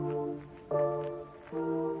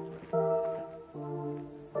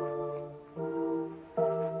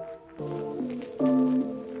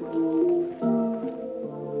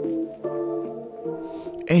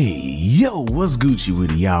Hey, yo, what's Gucci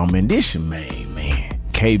with it, y'all, man? This your man,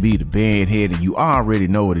 KB the Bandhead, and you already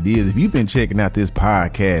know what it is. If you've been checking out this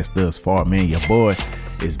podcast thus far, man, your boy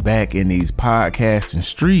is back in these podcasting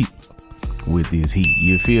streets with this heat,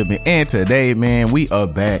 you feel me? And today, man, we are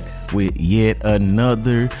back with yet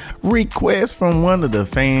another request from one of the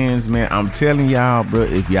fans, man. I'm telling y'all, bro,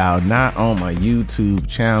 if y'all not on my YouTube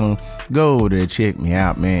channel, go over there, check me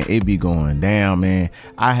out, man. It be going down, man.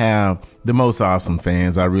 I have the most awesome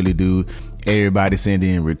fans, I really do. Everybody send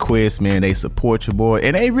in requests, man. They support your boy,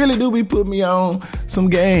 and they really do be putting me on some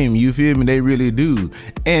game, you feel me? They really do.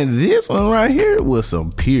 And this one right here was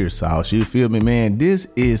some pure sauce, you feel me, man? This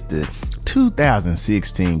is the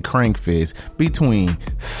 2016 Crankfest between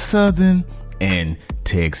Southern and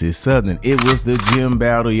Texas Southern. It was the gym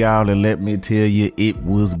battle, y'all, and let me tell you, it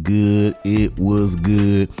was good. It was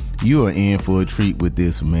good. You are in for a treat with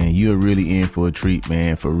this, man. You're really in for a treat,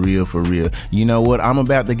 man. For real, for real. You know what? I'm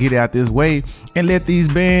about to get out this way and let these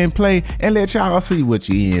bands play and let y'all see what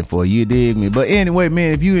you're in for. You dig me? But anyway,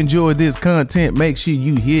 man, if you enjoyed this content, make sure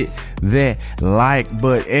you hit that like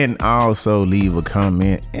button and also leave a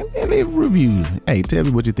comment and leave a review. Hey, tell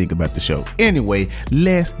me what you think about the show. Anyway,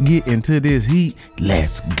 let's get into this heat.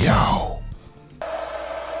 Let's go.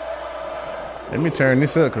 Let me turn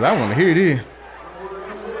this up because I want to hear this.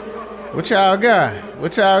 What y'all got?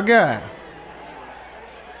 What y'all got?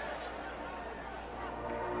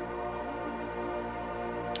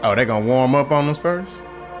 Oh, they gonna warm up on us first?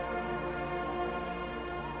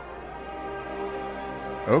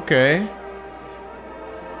 Okay.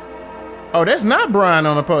 Oh, that's not Brian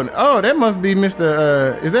on the podium. Oh, that must be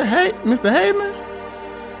Mr. Is that Mr. Heyman?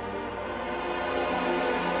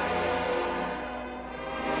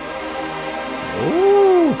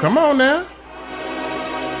 Ooh, come on now.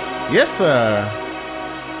 Yes, sir.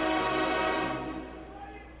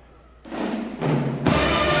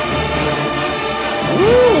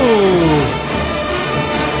 Ooh.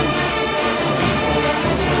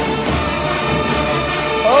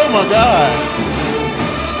 Oh my God.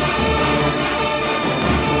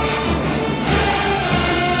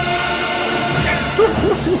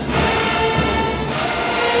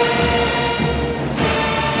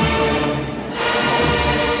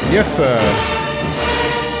 Yes, sir.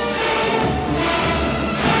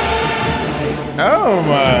 Oh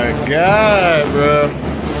my God, bro.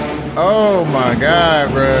 Oh my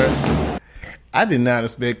God, bro. I did not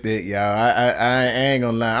expect that, y'all. I ain't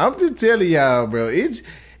gonna lie. I'm just telling y'all, bro. It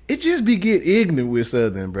just be get ignorant with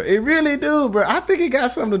Southern, bro. It really do, bro. I think it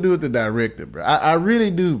got something to do with the director, bro. I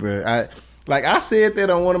really do, bro. I said that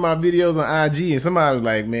on one of my videos on IG, and somebody was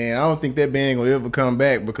like, man, I don't think that band gonna ever come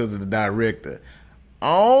back because of the director.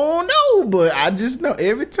 Oh no, but I just know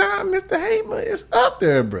every time Mr. Heyman is up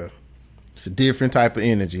there, bro. It's a different type of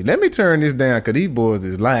energy. Let me turn this down because these boys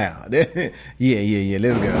is loud. Yeah.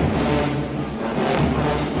 Let's go.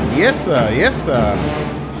 Yes, sir. Yes, sir.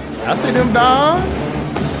 I see them dogs.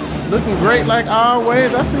 Looking great like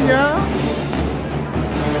always. I see y'all.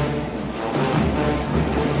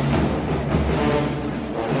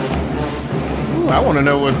 Ooh, I want to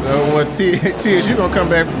know what tears you going to come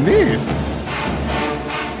back from this.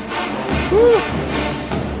 Woo.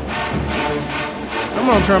 Come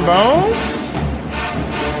on, trombones.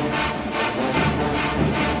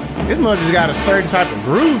 This must just got a certain type of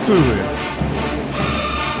groove to it.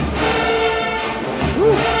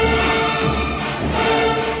 Woo.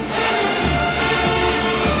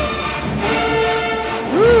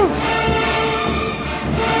 Woo.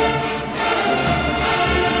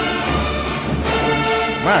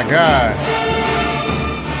 My God.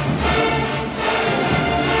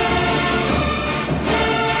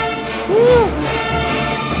 Woo.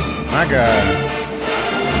 My God.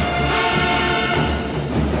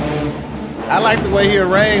 I like the way he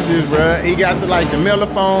arranged this, bro. He got the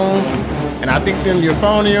mellophones, and I think them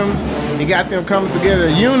euphoniums, he got them coming together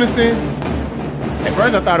in unison. At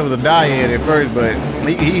first I thought it was a dyad at first, but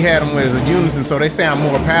he had them as a unison, so they sound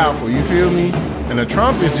more powerful, you feel me? And the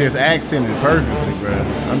trumpets just accented perfectly, bro.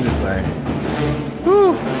 I'm just like,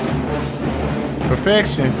 whew.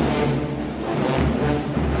 Perfection.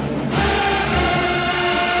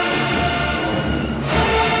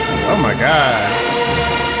 Oh my God.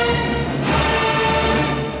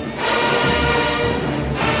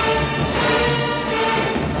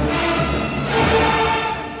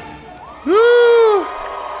 Woo.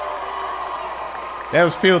 That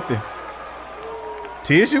was filthy.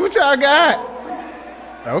 Tissue, what y'all got?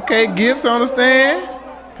 Okay, Gibbs on the stand.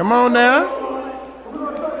 Come on now.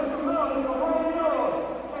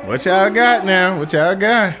 What y'all got now? What y'all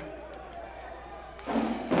got?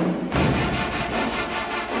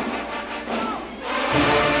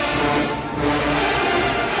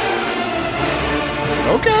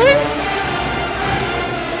 Okay.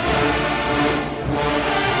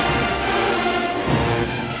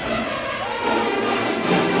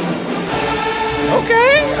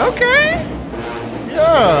 Okay.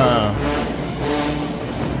 Yeah.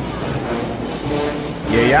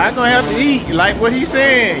 Yeah, y'all gonna have to eat. Like what he's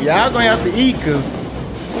saying. Y'all gonna have to eat because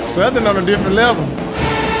Southern on a different level.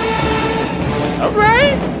 All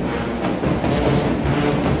right.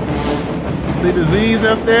 See the Z's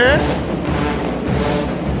up there?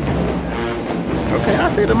 Okay, I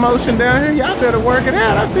see the motion down here. Y'all better work it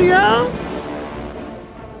out. I see y'all.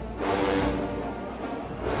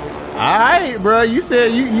 All right, bro. You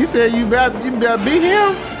said you about to beat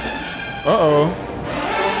him. Uh-oh.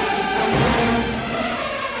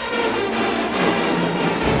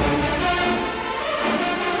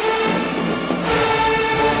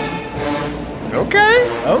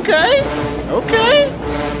 Okay.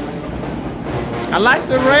 I like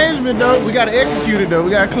the arrangement though. We gotta execute it though.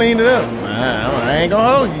 We gotta clean it up. I ain't gonna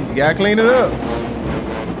hold you. You gotta clean it up.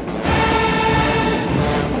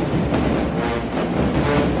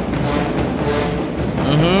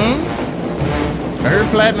 I heard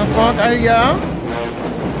Platinum Funk. I hear y'all.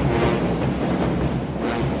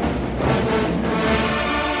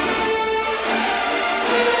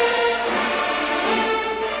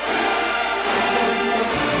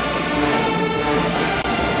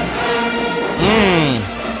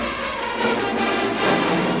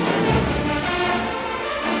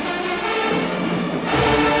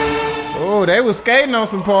 Oh, they was skating on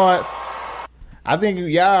some parts. I think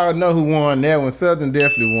y'all know who won that one. Southern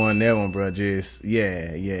definitely won that one, bro. Just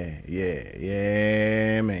yeah,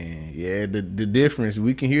 man. Yeah, the difference.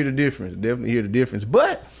 We can hear the difference. Definitely hear the difference.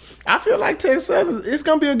 But I feel like Texas Southern, it's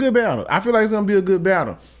gonna be a good battle.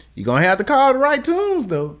 You're gonna have to call the right tunes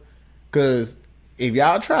though. Cause if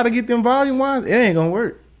y'all try to get them volume wise, it ain't gonna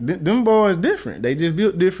work. Them boys different. They just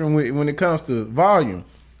built different when it comes to volume.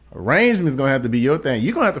 Arrangement's gonna have to be your thing.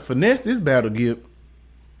 You're gonna have to finesse this battle, Gib.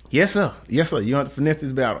 Yes, sir. You have to finesse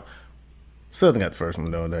this battle. Southern got the first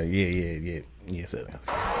one, though. Yeah, Southern got the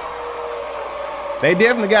first one. They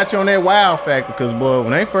definitely got you on that wow factor, because, boy,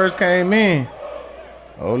 when they first came in,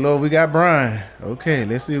 oh, Lord, we got Brian. Okay,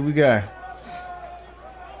 let's see what we got.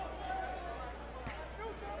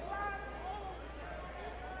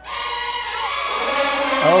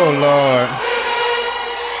 Oh, Lord.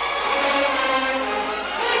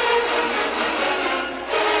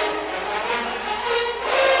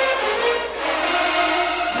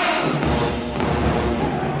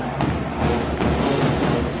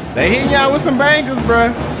 They hitting y'all with some bangers,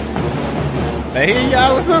 bruh.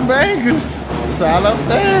 It's all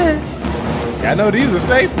upstairs. Y'all know these are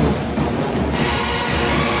staples.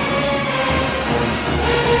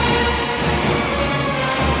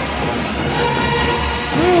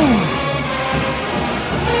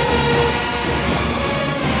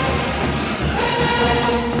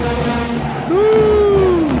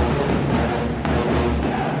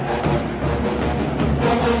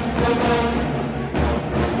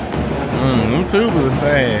 Tuba,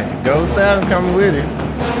 man. Ghost Style coming with it.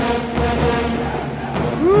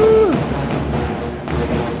 Woo.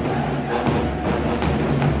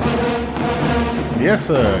 Yes,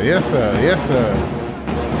 sir.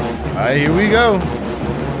 All right, here we go.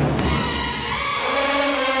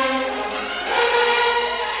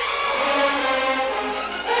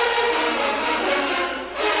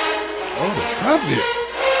 Oh, the trumpet.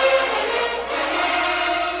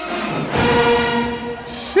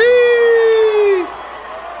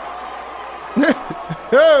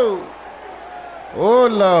 Oh,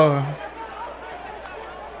 Lord.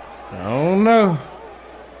 I don't know.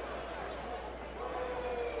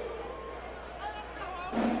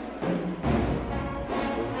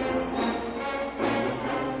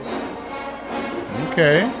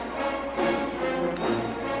 Okay.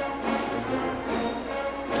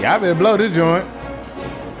 Y'all better blow this joint.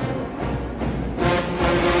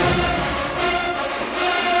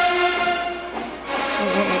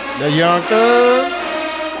 The Young Thug.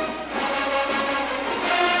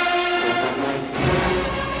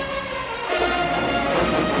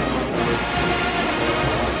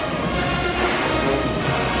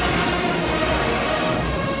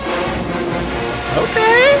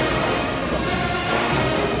 Okay.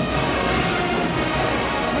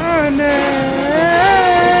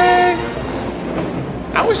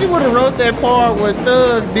 I wish you would have wrote that part where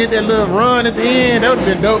Thug did that little run at the end. That would have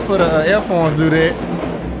been dope for the F horns do that.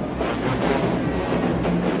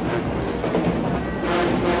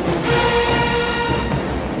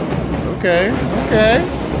 Okay.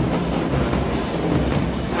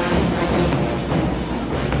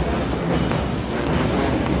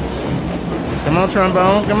 Come on,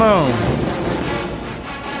 trombones, come on.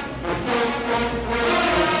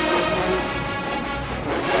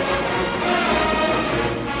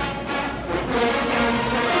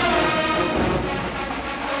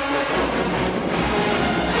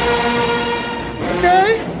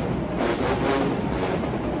 Okay.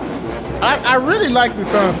 I really like the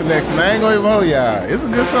song selection. I ain't gonna even hold y'all. It's a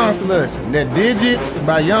good song selection. That Digits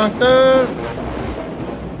by Young Thug.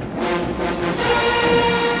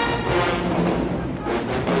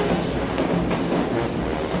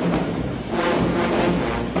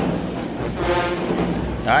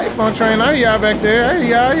 All right, Fun Train, I hear y'all back there. I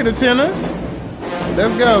hear y'all, I hear the tenors.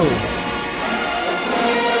 Let's go.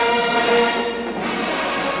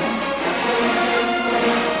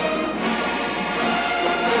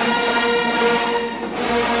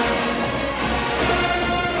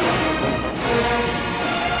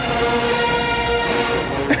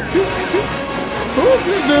 Who's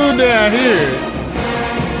this dude down here?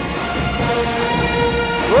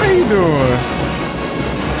 What are you doing?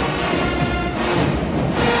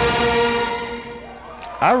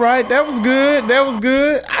 All right, that was good. That was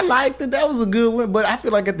good. I liked it. That was a good one. But I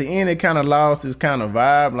feel like at the end, it kind of lost its kind of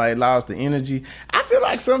vibe, like lost the energy. I feel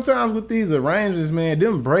like sometimes with these arrangements, man,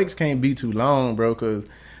 them breaks can't be too long, bro, because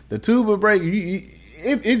the tuba break,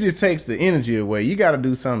 it just takes the energy away. You got to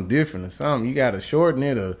do something different or something. You got to shorten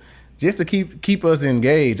it or just to keep us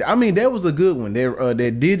engaged. I mean, that was a good one.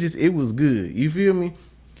 That Digits, it was good. You feel me?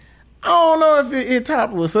 I don't know if it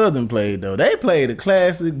topped what Southern played, though. They played a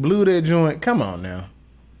classic, blew that joint. Come on now.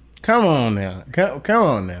 Come on now. Come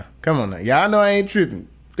on now. Come on now. Y'all know I ain't tripping.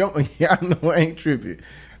 Y'all know I ain't tripping.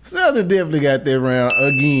 Southern definitely got that round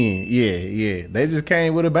again. Yeah. They just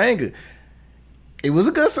came with a banger. It was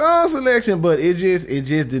a good song selection, but it just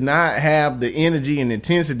did not have the energy and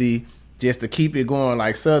intensity just to keep it going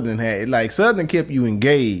like Southern had. Like Southern kept you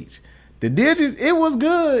engaged. The Digits, it was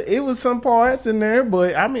good. It was some parts in there,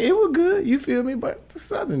 but I mean, it was good. You feel me? But the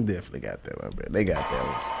Southern definitely got that one, bro. They got that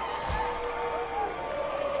one.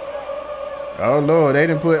 Oh, Lord, they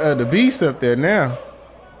didn't put the Beast up there now.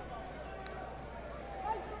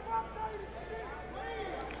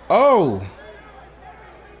 Oh.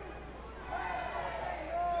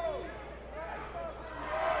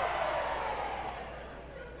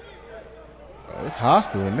 Oh, it's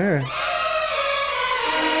hostile in there.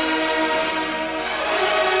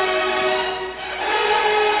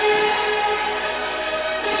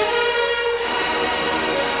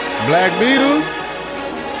 Black Beatles.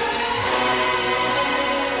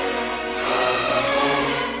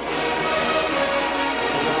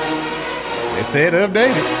 They said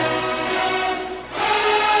updated.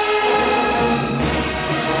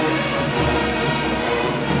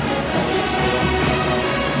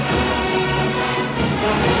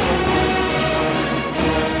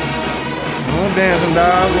 Come on, dancing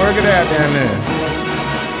dog, work it out down there.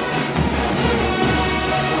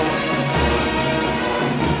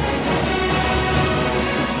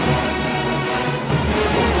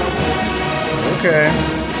 Okay.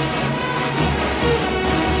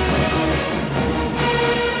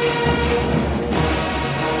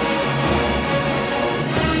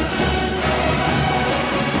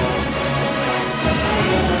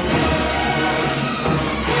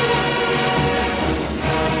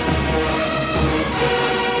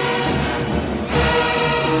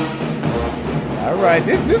 Right,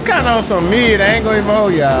 this kind of on some mid. I ain't gonna even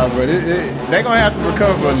hold y'all, but they gonna have to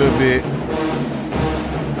recover a little bit.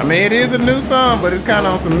 I mean, it is a new song, but it's kind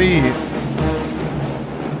of on some mid.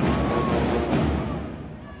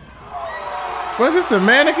 Was this the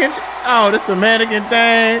mannequin? Oh, this the mannequin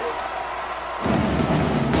thing.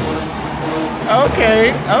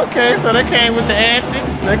 Okay. So they came with the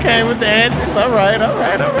antics. All right,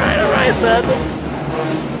 Southern.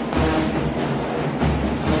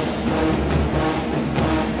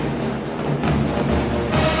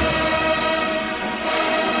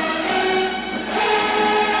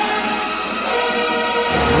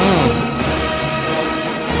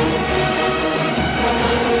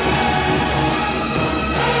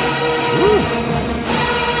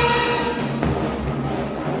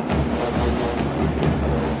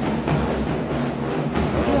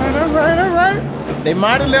 All right. They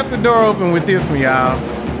might have left the door open with this one, y'all.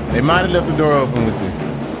 They might have left the door open with this.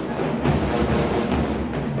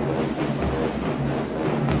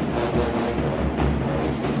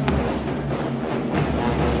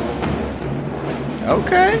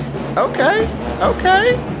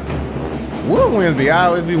 Okay. Woodwinds be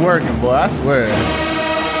always be working, boy, I swear.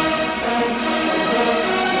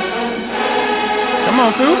 Come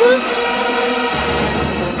on, tubas.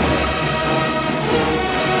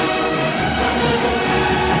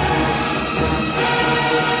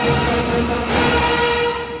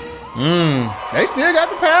 They still got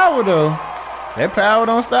the power though. That power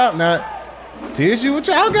don't stop. Now, tells you what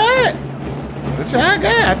y'all got. What y'all got?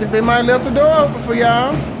 I think they might left the door open for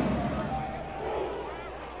y'all.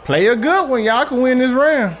 Play a good one. Y'all can win this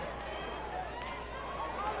round.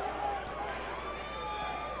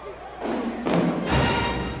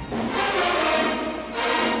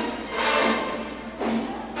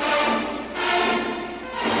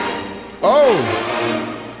 Oh.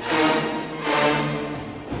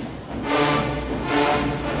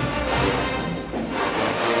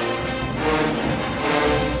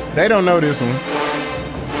 They don't know this one.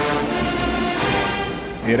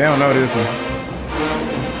 Yeah, they don't know this one.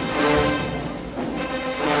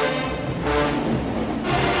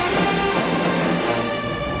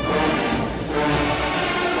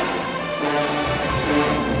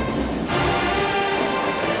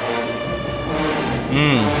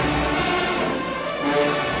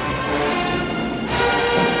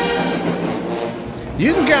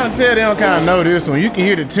 You can kind of tell they don't kind of know this one. You can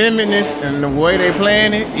hear the timidness and the way they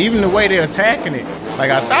playing it, even the way they're attacking it. Like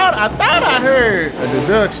I thought I heard a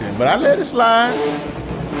deduction, but I let it slide.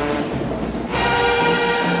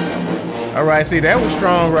 All right, see, that was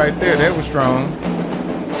strong right there. That was strong.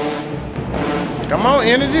 Come on,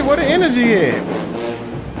 energy. Where the energy at?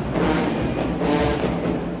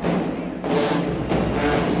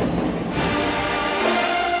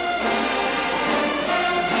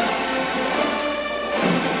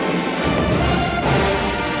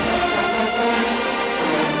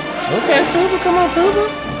 Okay, Tuba, come on,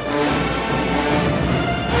 Tubas.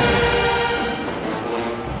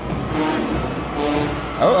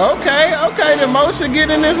 Oh, okay, the motion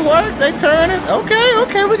getting this work. They turn it.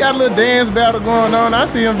 Okay, we got a little dance battle going on. I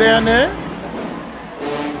see them down there.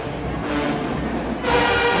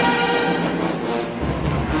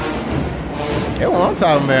 That's what I'm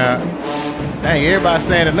talking about. Dang, everybody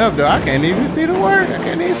standing up, though. I can't even see the work. I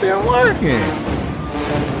can't even see them working.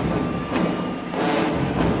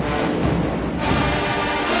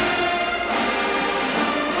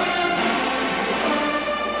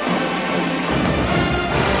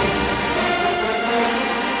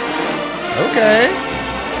 Okay.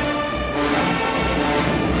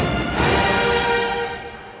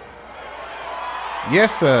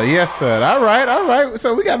 Yes, sir. All right.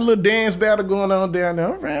 So we got a little dance battle going on down there.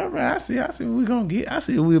 All right. I see what we're gonna get. I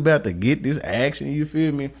see we're about to get this action. You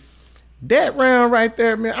feel me? That round right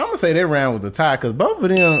there, man. I'm gonna say that round was a tie because both of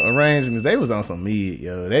them arrangements, they was on some mid,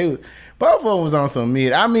 yo. Both of them was on some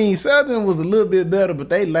mid. I mean, Southern was a little bit better, but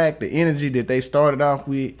they lacked the energy that they started off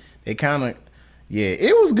with. They kind of. Yeah,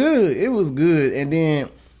 it was good. And then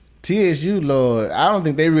TSU, Lord, I don't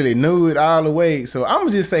think they really knew it all the way. So I'm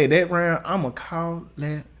going to just say that round, I'm going to call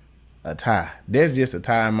that a tie. That's just a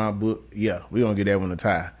tie in my book. Yeah, we're going to get that one a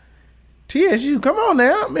tie. TSU, come on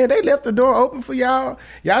now. Man, they left the door open for y'all.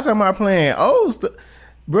 Y'all talking about playing old stuff.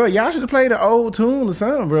 Bro, y'all should have played an old tune or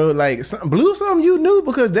something, bro. Like, blew something you knew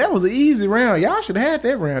because that was an easy round. Y'all should have had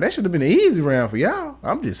that round. That should have been an easy round for y'all.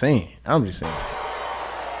 I'm just saying.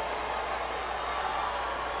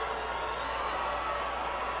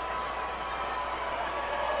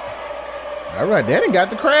 All right, that done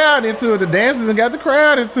got the crowd into it. The dancers done got the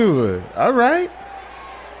crowd into it. All right.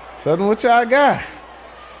 Southern, what y'all got?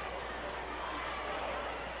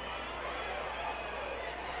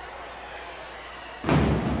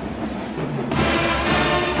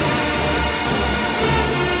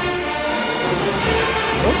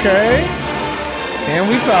 Okay. Can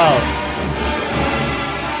we talk?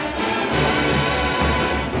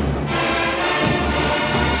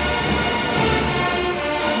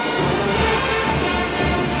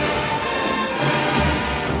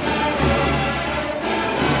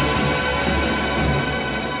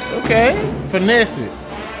 Okay, finesse it.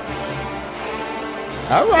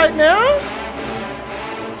 All right now.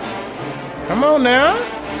 Come on now.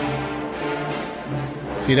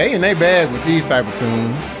 See, they in their bag with these type of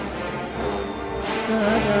tunes.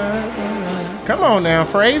 Come on now,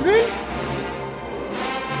 phrasing.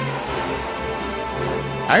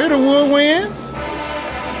 I hear the woodwinds.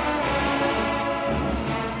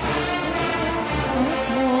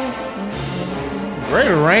 Great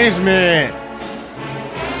arrangement.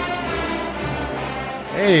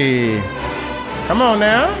 Hey, come on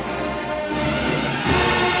now.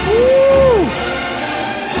 Woo!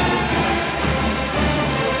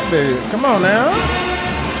 Baby, come on now.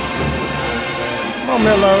 Come on,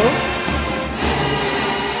 Mello.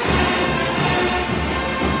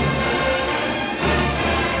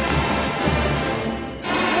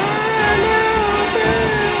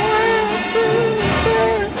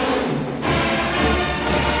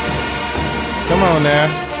 Come on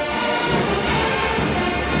now.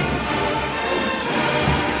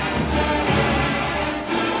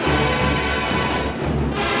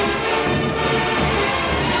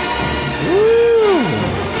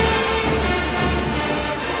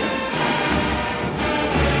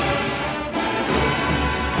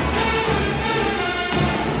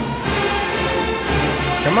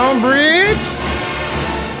 on, bridge.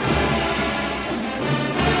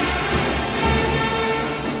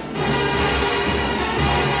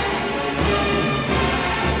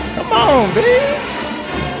 Come on, bees.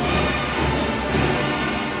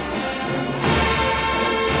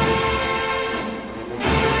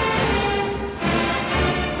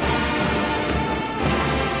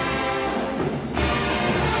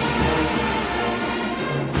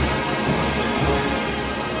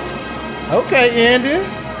 Okay, Andy.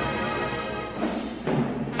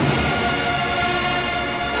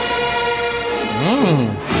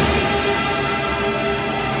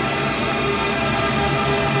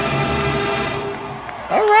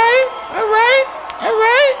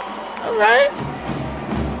 All right.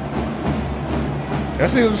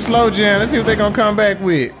 Let's see what the slow jam. Let's see what they're gonna come back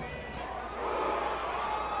with.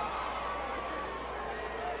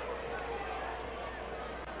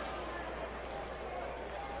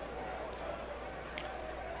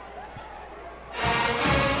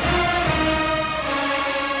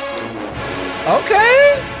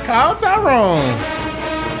 Okay, call Tyrone.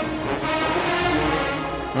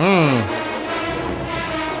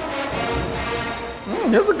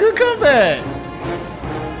 That's a good comeback.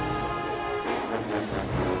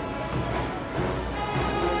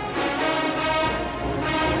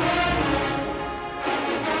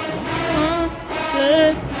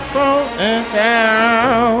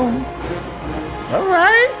 All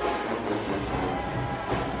right.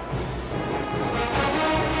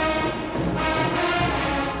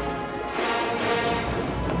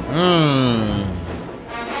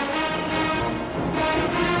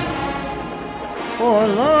 For a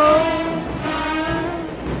long time.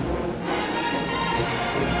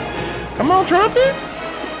 Come on, trumpets.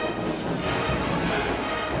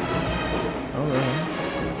 All right.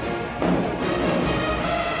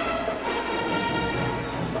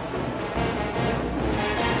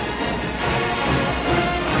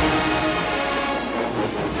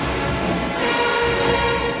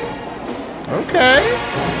 Okay.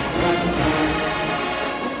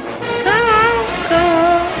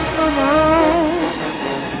 Come on.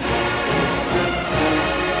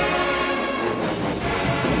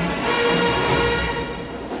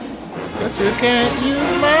 But you can't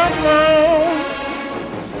use my phone.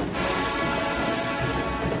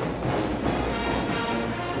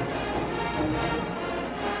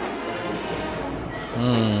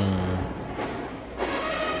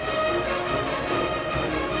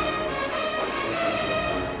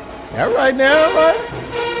 All right now, all right.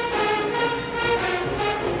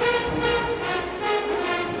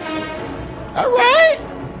 All right.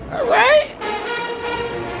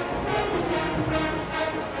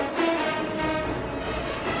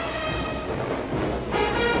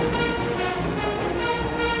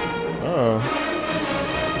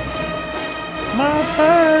 My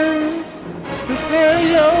pain to pay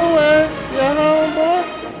your way, your homeboy,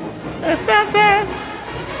 and sometimes.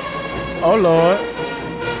 Oh Lord.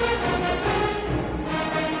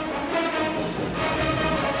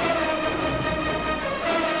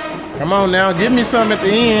 Come on now, give me some at the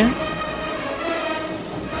end.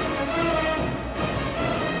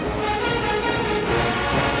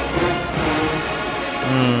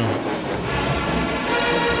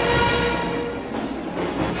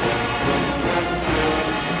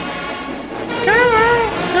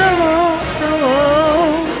 Come on.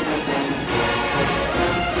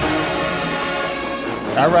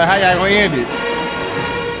 All right, how y'all gonna end it?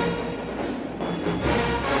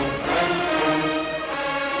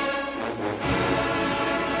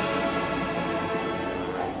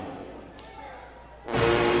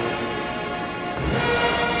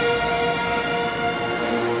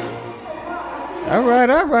 All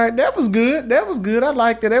right. That was good. I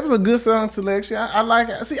liked it. That was a good song selection. I like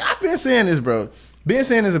it. See, I've been saying this, bro. Been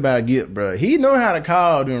saying this about Gip, bro. He know how to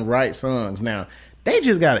call and write songs. Now, they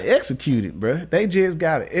just got to execute it, bro. They just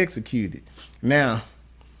got to execute it. Now,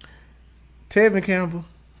 Tevin Campbell,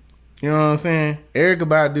 you know what I'm saying? Erykah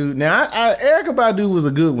Badu. Now, Erykah Badu was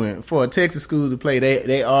a good one for a Texas school to play.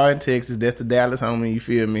 They are in Texas. That's the Dallas homie, you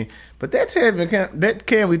feel me? But that Tevin Campbell, that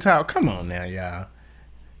Can We Talk? Come on now, y'all.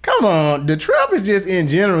 Come on, the Trump is just in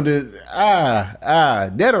general.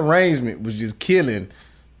 That arrangement was just killing.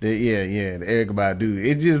 The Erykah Badu,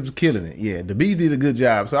 it just was killing it. Yeah, the Beats did a good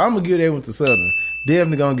job, so I'm gonna give that one to Southern.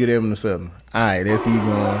 Definitely gonna give that one to Southern. All right, let's keep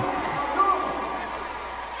going.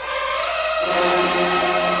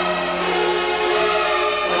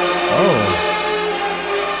 Oh,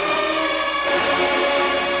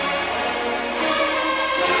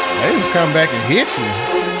 they just come back and hit you.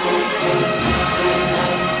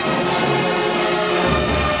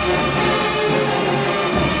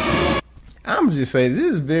 I'm just saying this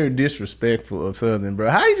is very disrespectful of Southern, bro.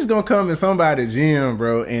 How you just gonna come in somebody's gym,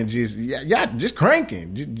 bro, and just y'all just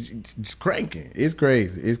cranking, just cranking? It's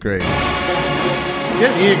crazy. It's crazy.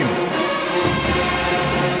 Just ignorant.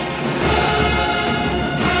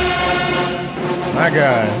 My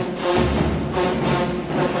God.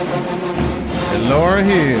 And Lauren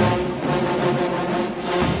Hill.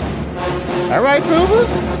 All right,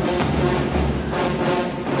 tubers.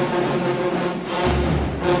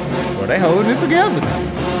 Well, they holding it together.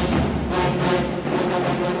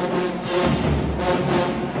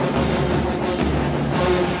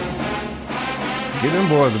 Give them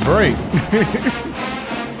boys a break.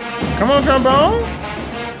 Come on, trombones.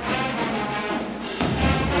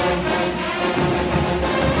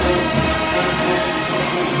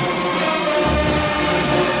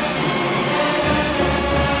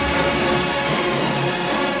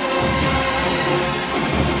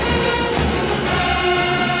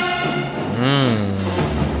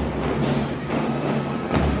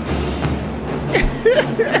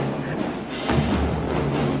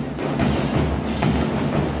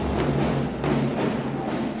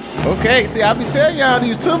 Okay, see, I be telling y'all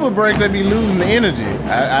these tuba breaks, they be losing the energy.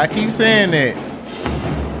 I keep saying that.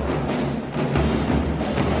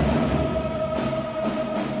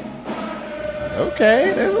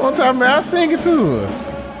 Okay, that's what I'm talking about. I'll sing it to us.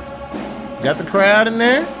 Got the crowd in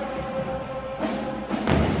there.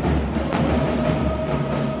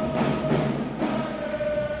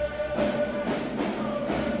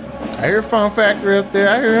 I hear Fun Factory up there.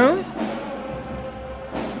 I hear him.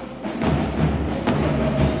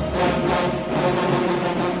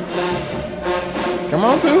 Come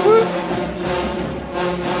on, tubers.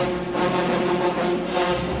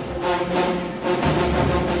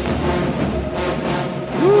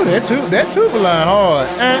 Ooh, that tuba line hard.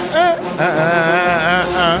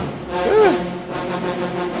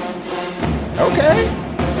 Okay.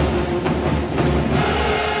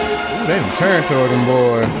 Ooh, they done turned toward them,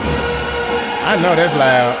 boy. I know that's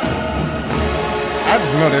loud. I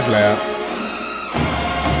just know that's loud.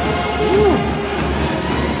 Ooh.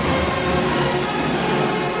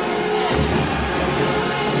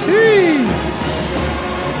 Sheesh.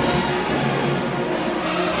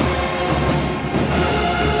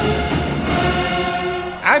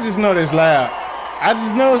 I just know that's loud. I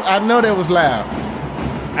know that was loud.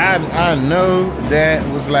 I know that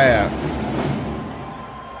was loud.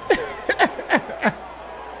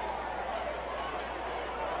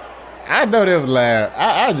 I know that was loud.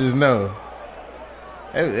 I just know.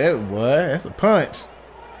 Boy, that's a punch.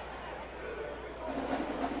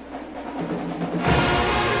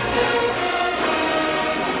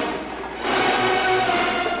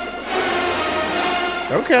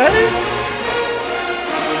 Okay.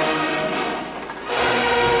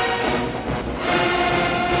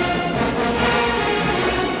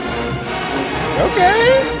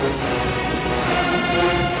 Okay.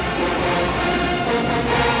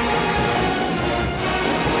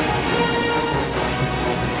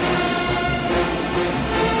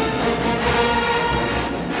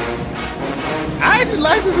 I just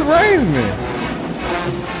like this arrangement.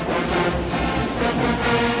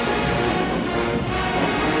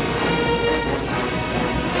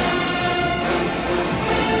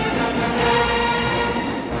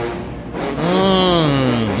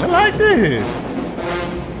 I like this.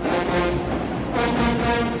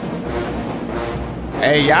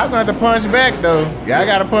 Hey, y'all got to punch back though. Y'all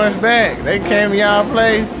got to punch back. They came to y'all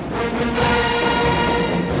place,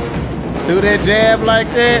 threw that jab like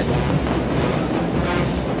that.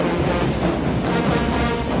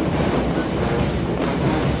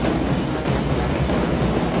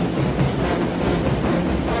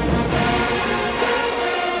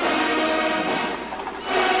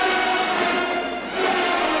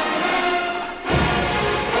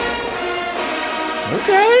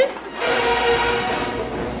 Okay.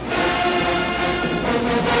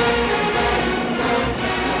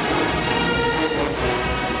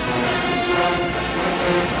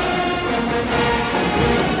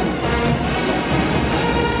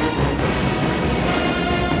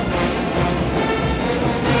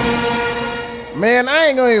 Man, I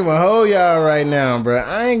ain't gonna even hold y'all right now, bro.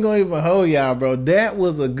 That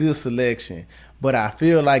was a good selection. But I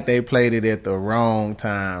feel like they played it at the wrong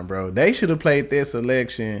time, bro. They should have played their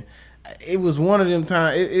selection. It was one of them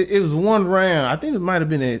times. It was one round. I think it might have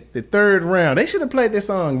been the third round. They should have played this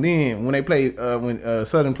song then when they played when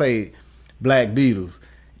Southern played Black Beatles.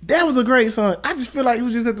 That was a great song. I just feel like it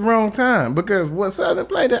was just at the wrong time because what Southern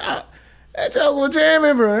played that joke was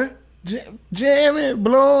jamming, bro. Jamming,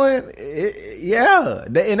 blowing, yeah.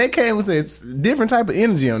 And they came with a different type of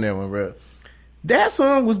energy on that one, bro. That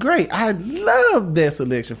song was great. I love that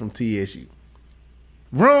selection from TSU.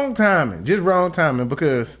 Wrong timing. Just wrong timing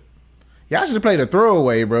because y'all should have played a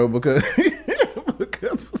throwaway, bro, because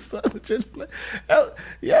Southern just play.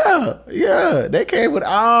 Yeah. They came with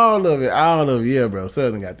all of it. Yeah, bro.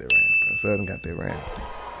 Southern got that round.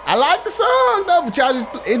 I like the song though,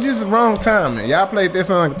 but it's just wrong timing. Y'all played that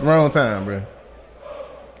song at the wrong time, bro.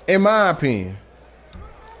 In my opinion.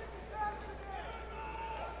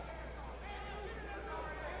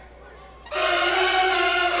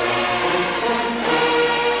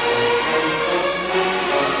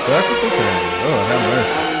 Sucker for time. Oh, have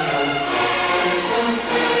mercy.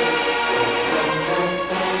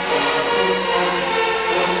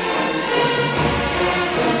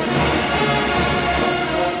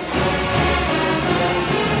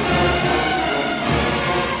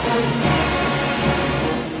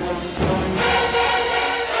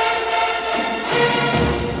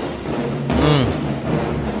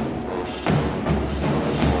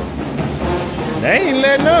 They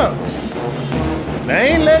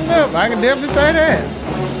ain't letting up. I can definitely say that.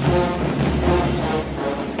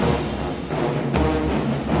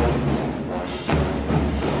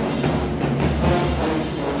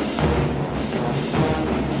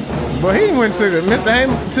 But he went to Mr.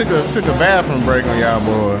 Heyman took a bathroom break on y'all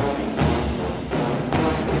boys.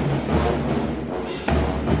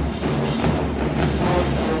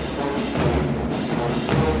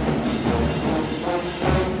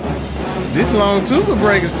 This long tuba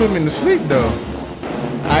break is putting me to sleep though.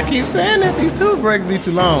 I keep saying that these tuba breaks be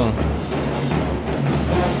too long.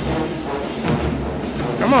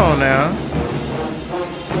 Come on now.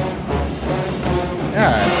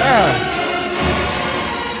 God.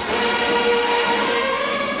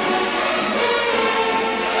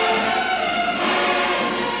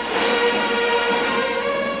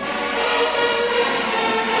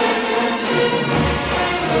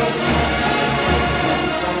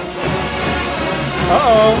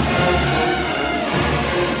 Uh-oh.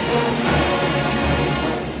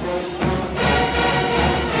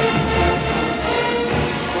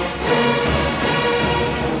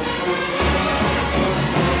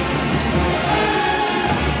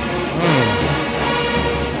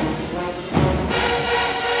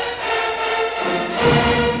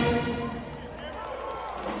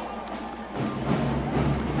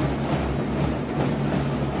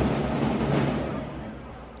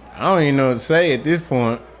 I don't even know what to say at this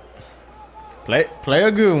point. Play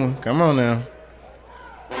a good one. Come on now.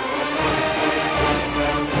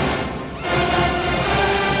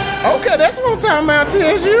 Okay, that's what I'm talking about,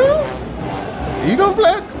 TSU. You gonna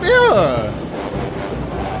play? Yeah.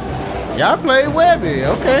 Y'all play Webby,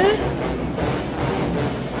 okay.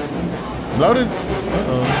 Loaded.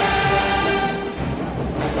 Uh-oh.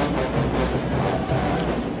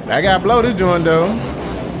 I got bloated joint though.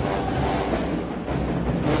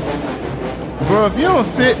 Bro, if you don't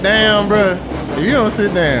sit down, bro. If you don't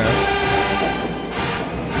sit down.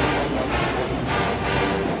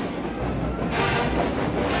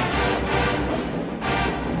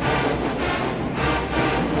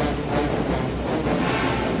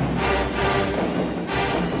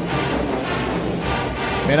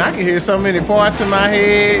 Man, I can hear so many parts in my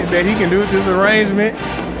head that he can do with this arrangement.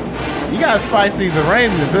 You gotta spice these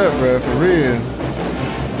arrangements up, bro, for real.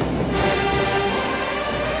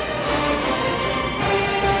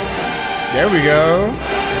 There we go.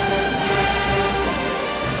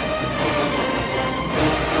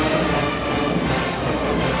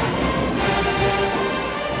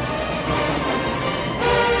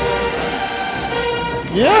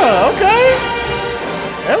 Yeah, okay.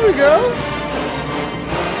 There we go.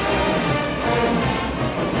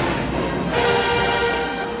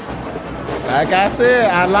 Like I said,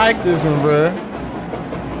 I like this one, bruh.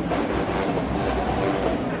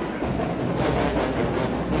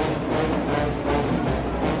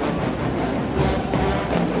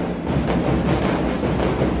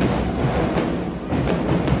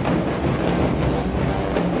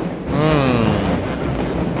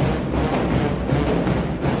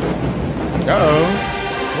 Uh-oh.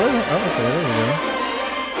 Oh, okay, there we go.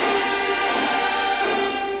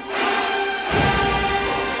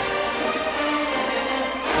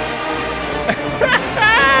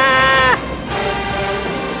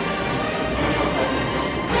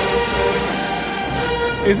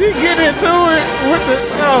 Is he getting into it with the...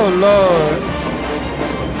 Oh, Lord.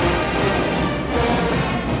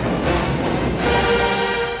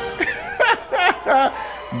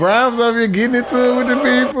 Brian's over here getting into it with the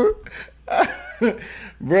people.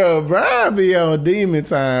 Bro, Brian be on demon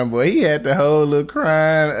time, boy. He had the whole little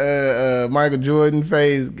crying Michael Jordan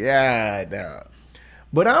face. God, dog.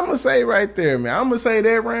 But I'm gonna say right there, man. I'm gonna say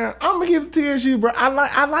that round. I'm gonna give it to TSU, bro.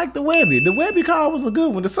 I like the Webby. The Webby call was a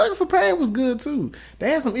good one. The Sucker for Pain was good too.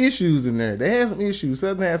 They had some issues in there. They had some issues.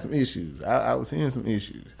 Southern had some issues. I was hearing some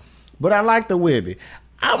issues. But I like the Webby.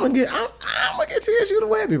 I'm gonna get TSU the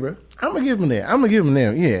Webby, bro. I'm gonna give them that. I'm gonna give them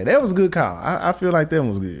that. Yeah, that was a good call. I feel like that one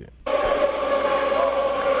was good.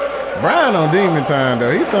 Brian on Demon Time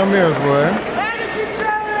though. He's something else, boy.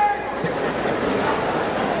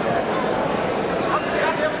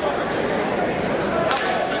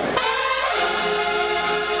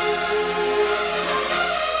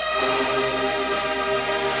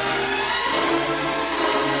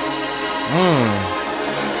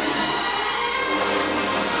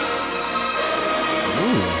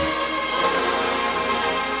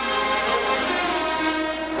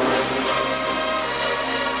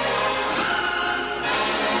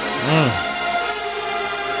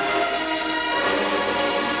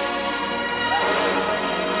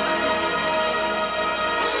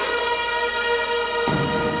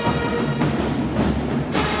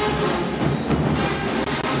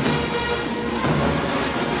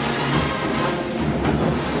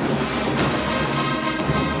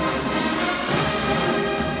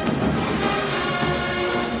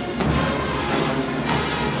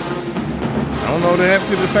 I don't know what happened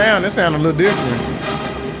to the sound. That sounded a little different.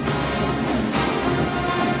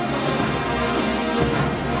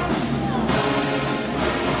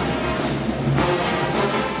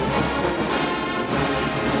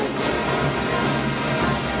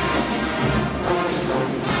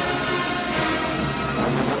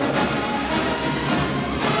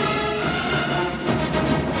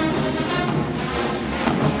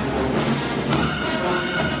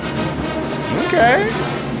 Okay.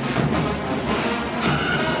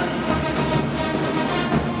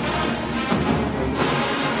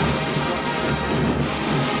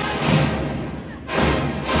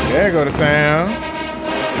 There go the sound.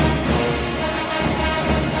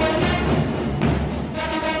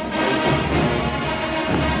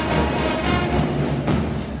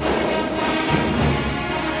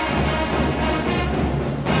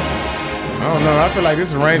 I don't know. I feel like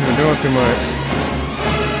this arrangement doing too much.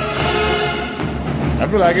 I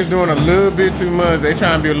feel like it's doing a little bit too much. They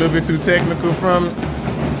trying to be a little bit too technical from it.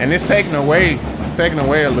 And it's taking away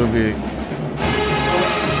a little bit.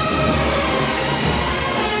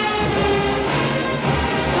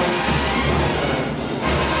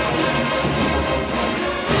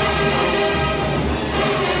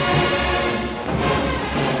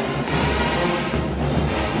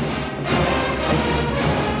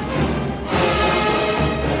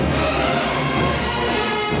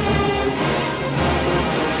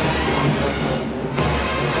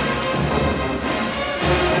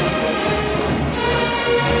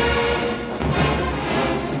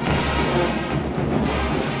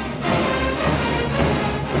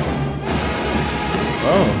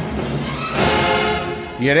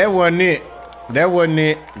 Yeah, that wasn't it. That wasn't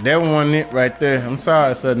it right there. I'm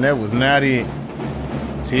sorry, son. That was not it.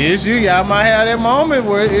 TSU, y'all might have that moment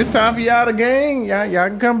where it's time for y'all to game. Y'all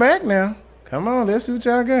can come back now. Come on, let's see what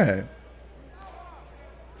y'all got.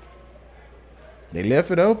 They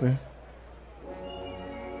left it open.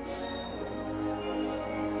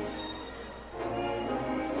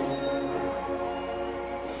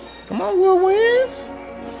 Come on, Will Wins.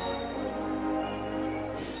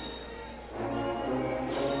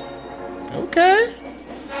 Okay.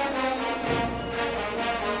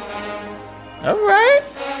 All right.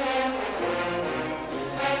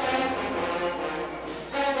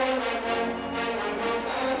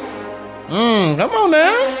 Come on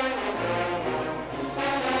now.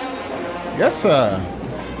 Yes, sir.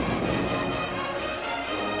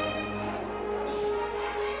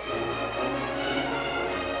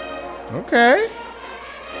 Okay.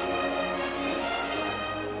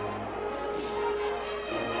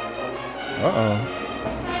 Uh-oh.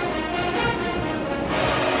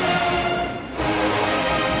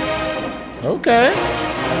 Okay.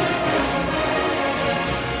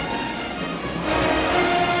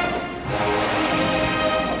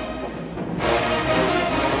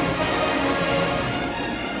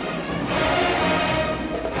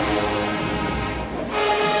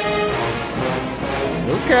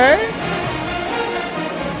 Okay.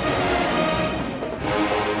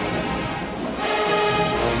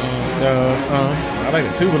 I like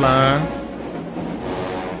the tuba line.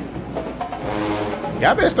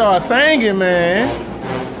 Y'all better start singing, man.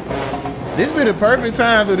 This be the perfect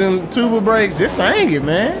time for them tuba breaks. Just sing it,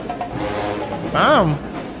 man. Some.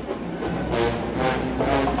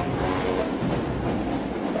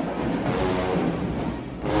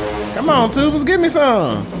 Come on, tubas, give me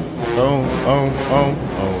some.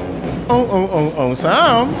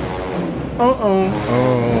 Some.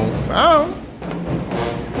 Some.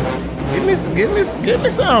 Give me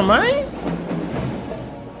some, man.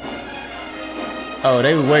 Oh,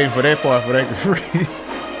 they were waiting for that part for they could free.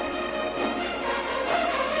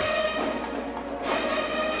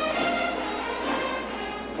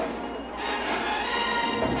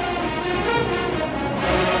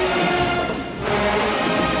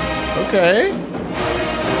 Okay.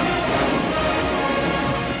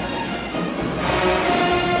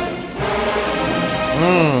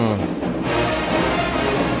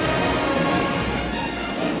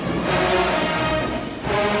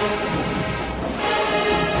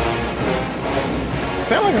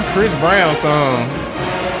 Sound like a Chris Brown song.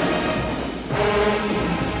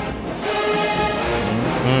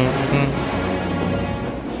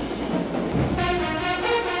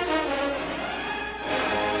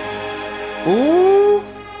 Ooh.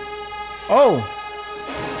 Oh.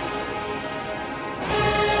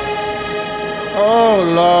 Oh,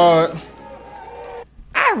 Lord.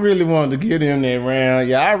 I really wanted to get him that round.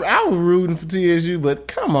 Yeah, I was rooting for TSU, but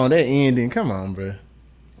come on, that ending. Come on, bro.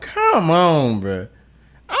 Come on, bro.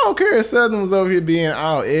 I don't care if Southern was over here being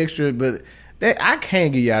all extra, but I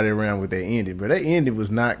can't get y'all that round with that ending, bro. That ending was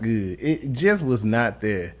not good. It just was not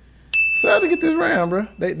there. Southern get this round, bro.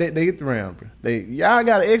 They get the round, bro. Y'all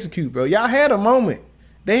gotta execute, bro. Y'all had a moment.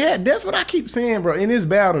 That's what I keep saying, bro. In this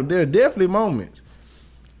battle, there are definitely moments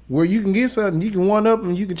where you can get something, you can one up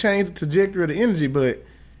and you can change the trajectory of the energy, but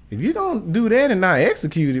if you gonna do that and not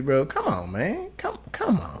execute it, bro, come on, man. Come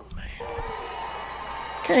on.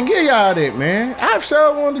 Can't give y'all that, man. I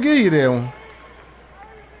sure wanted to give you that one.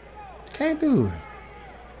 Can't do it.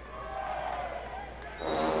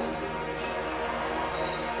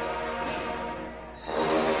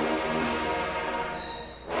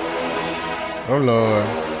 Oh, Lord.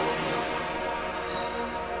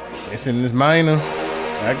 It's in this minor.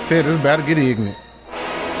 I can tell this about to get ignorant.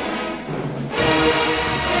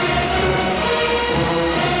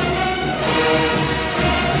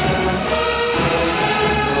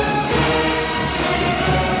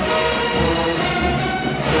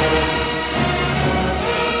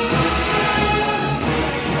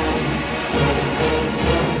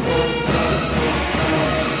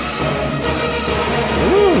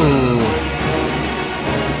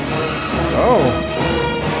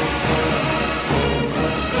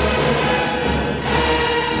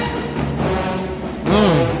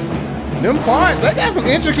 Them parts, they got some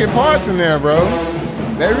intricate parts in there, bro.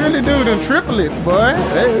 They really do. Them triplets, boy.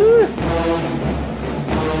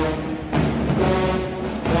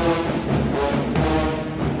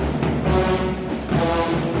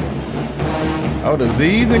 Oh, the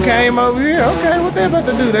Z's that came over here. Okay, what they about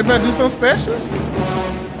to do? They about to do something special?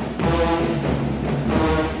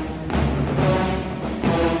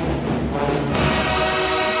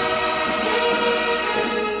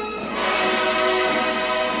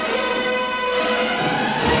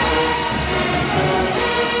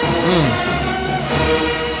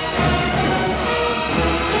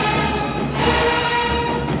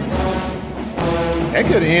 They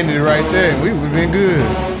could have ended it right there and we would have been good.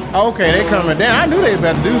 Okay, they coming down. I knew they was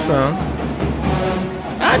about to do something.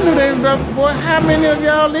 I knew they was about to, boy, how many of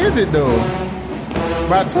y'all is it though?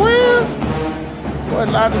 About 12? Boy, a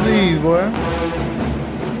lot of Z's, boy.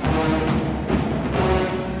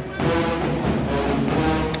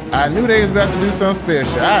 I knew they was about to do something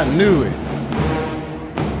special. I knew it.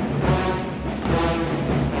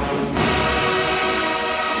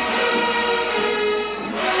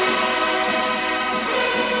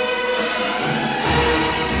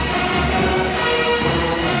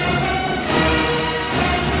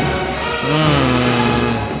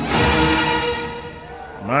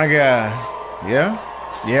 My God. Yeah.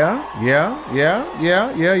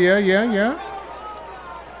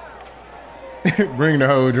 Bring the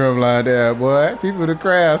whole drum line down, boy. People in the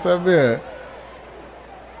crowd up there.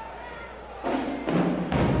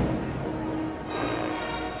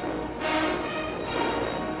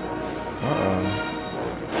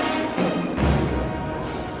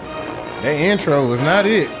 That intro was not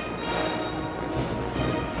it.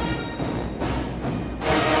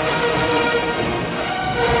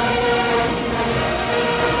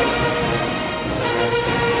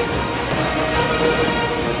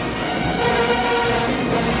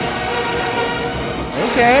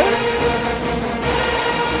 Okay.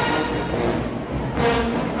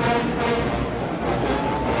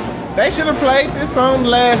 They should have played this song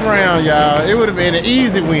last round, y'all. It would have been an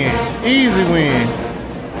easy win. Easy win.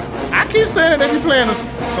 I keep saying that they be playing the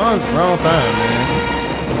songs the wrong time, man.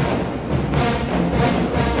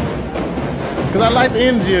 Because I like the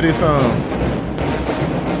energy of this song.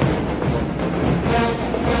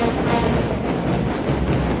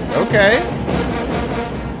 Okay.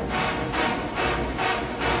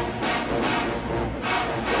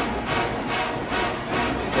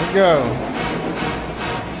 Let's go.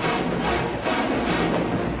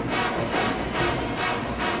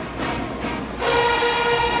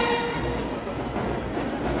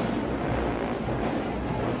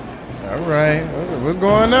 All right. What's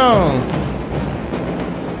going on?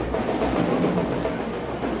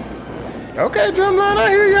 Okay, drumline, I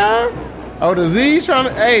hear y'all. Oh, the Z's trying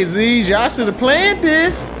to... Hey, Z's, y'all should have planned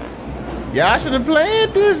this. Y'all should have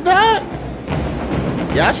planned this, Doc.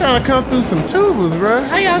 Y'all trying to come through some tubers, bro.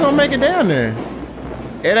 How y'all gonna make it down there?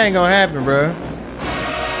 It ain't gonna happen, bro.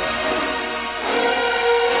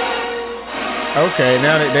 Okay,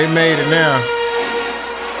 now they made it now.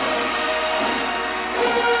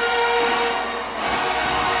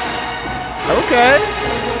 Okay.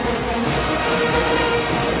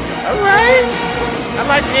 All right. I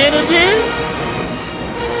like the energy.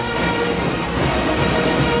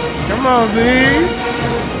 Come on, Z.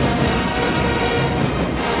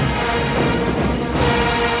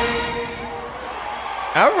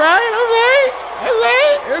 All right.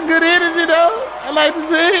 Good energy, though. I like to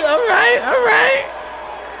see. All right.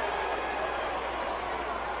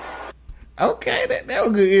 Okay, that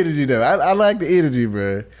was good energy, though. I like the energy,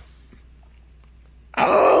 bro. I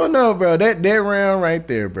don't know, bro. That round right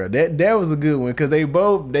there, bro. That was a good one because they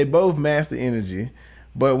both mastered energy.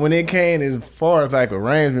 But when it came as far as like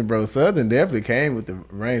arrangement, bro, Southern definitely came with the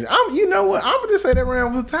range. You know what? I'm gonna just say that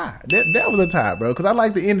round was a tie. That was a tie, bro, because I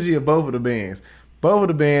like the energy of both of the bands. Both of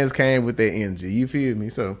the bands came with their energy. You feel me?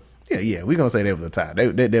 So yeah, we gonna say that was a tie.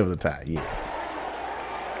 That was a tie. Yeah.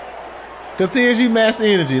 Because TSU mastered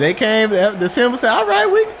energy. They came. The symbol said, "All right,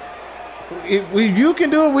 if you can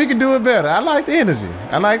do it, we can do it better." I like the energy.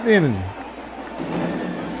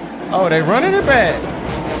 Oh, they running it back.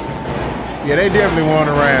 Yeah, they definitely won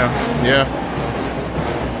a round. Yeah.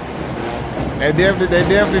 They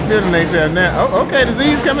definitely feeling themselves now. Oh, okay, the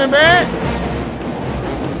Z's coming back.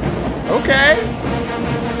 Okay.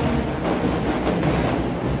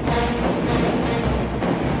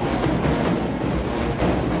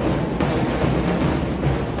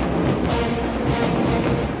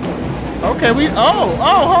 Okay,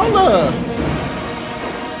 hold up.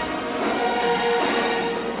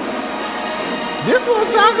 This what I'm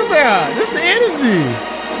talking about. This the energy.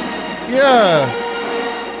 Yeah.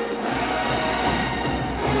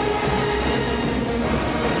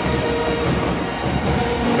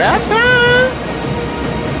 About time.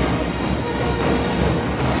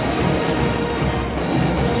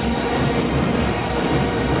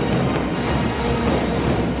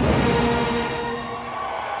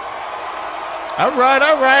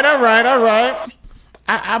 All right.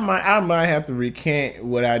 I might have to recant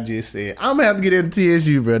what I just said. I'm gonna have to get into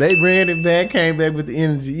TSU, bro. They ran it back, came back with the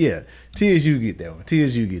energy. Yeah, TSU get that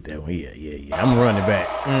one. Yeah. I'm running back.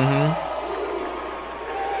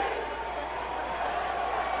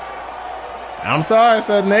 I'm sorry,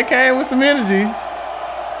 Southern. They came with some energy.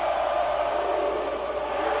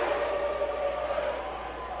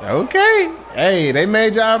 Okay. Hey, they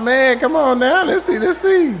made y'all mad. Come on now. Let's see. It's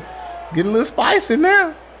getting a little spicy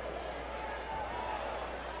now.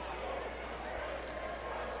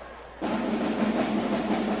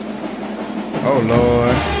 Oh,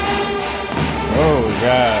 Lord. Oh,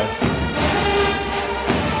 God.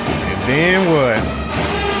 And then what?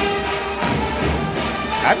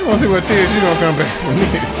 I just want to see what tears you gonna come back from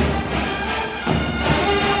this.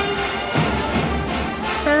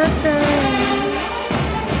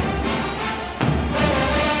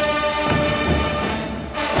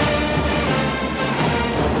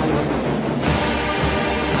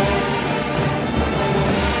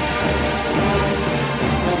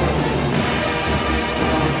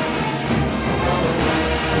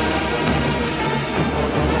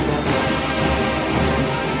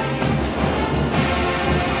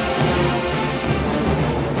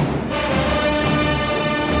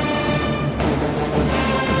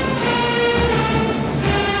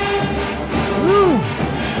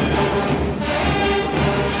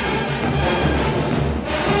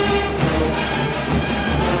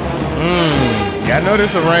 I know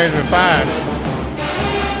this arrangement fine.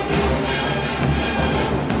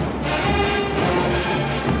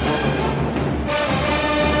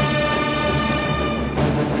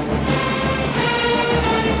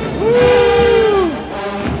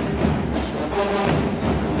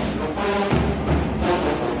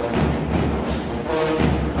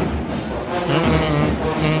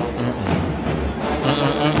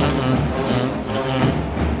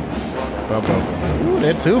 Ooh,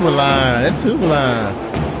 that tuba line.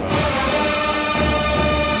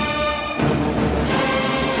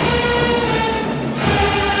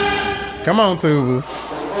 Come on, tubas.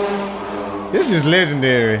 This is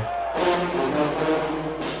legendary.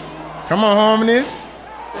 Come on, harmonies.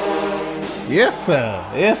 Yes, sir.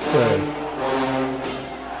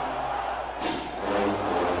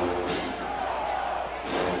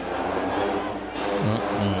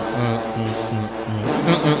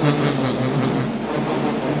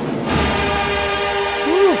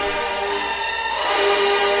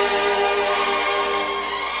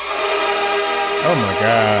 Oh my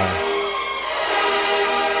God.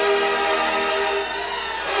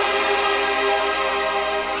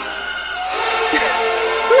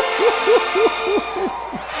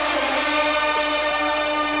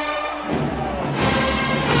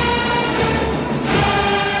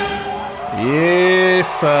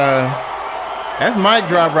 Yes, that's mic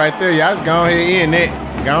drop right there. Y'all just go ahead and end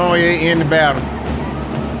that. Go ahead and end the battle.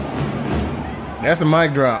 That's a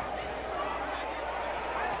mic drop.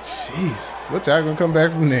 Jesus, what y'all gonna come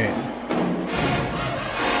back from that?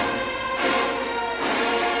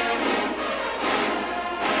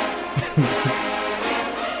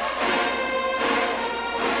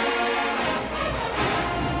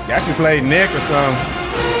 Y'all should play neck or something.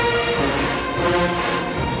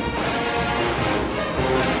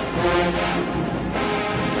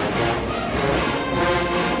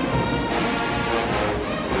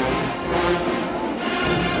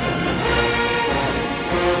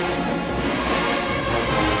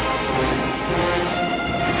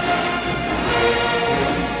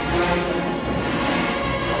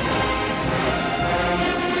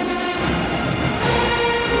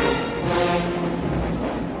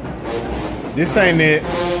 This ain't it.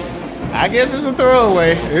 I guess it's a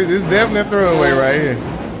throwaway. It's definitely a throwaway right here.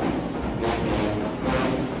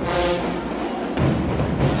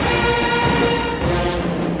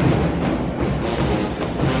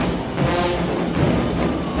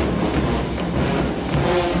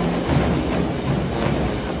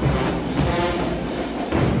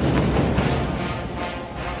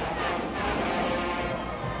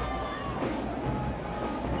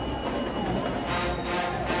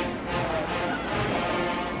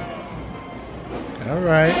 All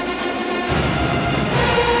right.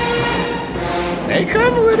 They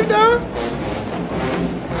coming with it, though.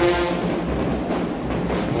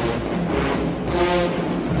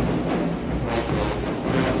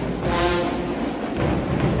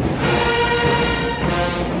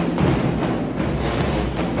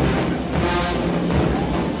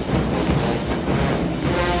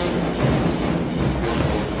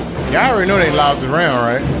 Y'all already know they lost the round,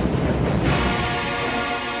 right?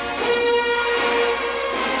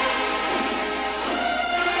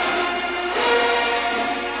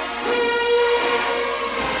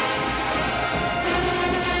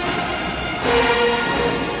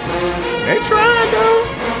 They trying though.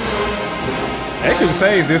 They should have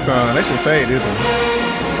saved this one. They should have saved this one.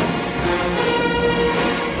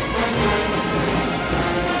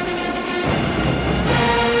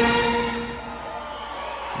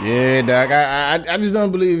 Yeah, Doc. I just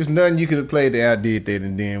don't believe it's nothing you could have played that outdid that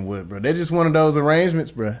and then what, bro. They're just one of those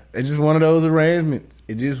arrangements, bro. It's just one of those arrangements.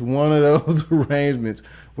 It's just one of those arrangements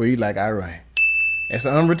where you like, all right, it's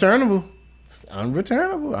unreturnable.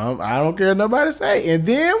 Unreturnable. I don't care what nobody say. And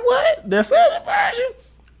then what? The second version?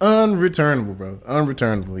 Unreturnable, bro.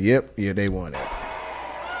 Unreturnable. Yep. Yeah, they won that.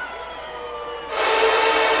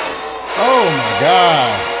 Oh, my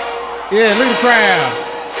God. Yeah, look at the crowd.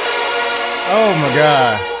 Oh, my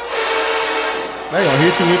God. They gonna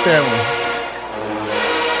hit you with that one.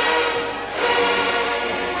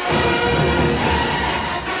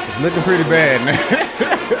 It's looking pretty bad now.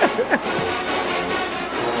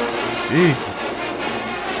 Jesus.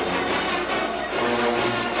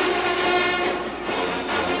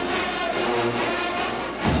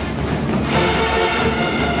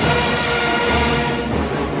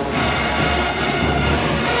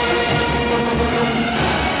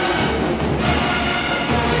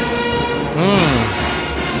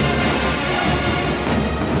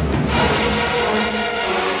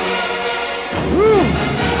 Woo.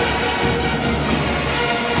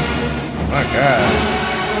 My God.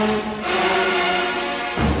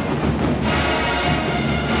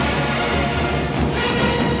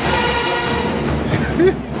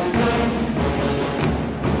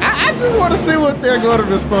 I just want to see what they're going to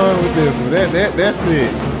respond with this one. That's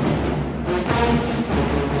it.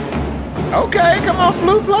 Okay, come on,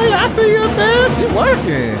 flute player. I see you up there. She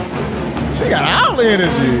working. She got all the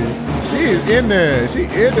energy. She is in there. She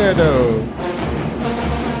in there though.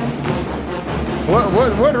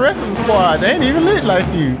 What the rest of the squad? They ain't even lit like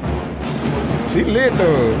you. She lit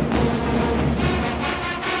though.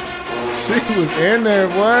 She was in there,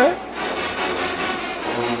 boy.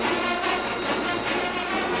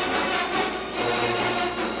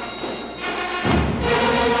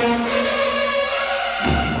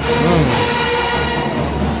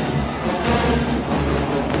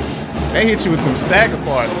 They hit you with them stagger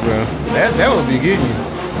parts, bro. That would be getting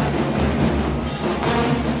you.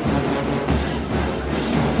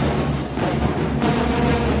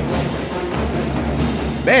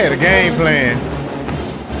 They had a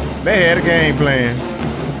game plan.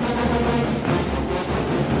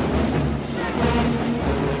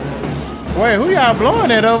 Wait, who y'all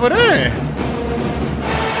blowing at over there?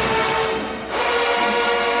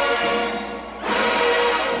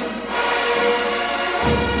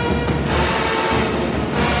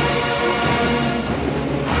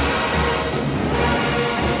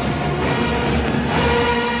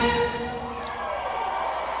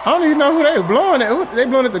 I don't even know who they were blowing at. They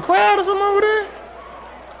blowing at the crowd or something over there?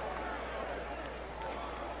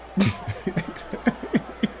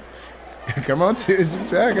 Come on, Tiz, you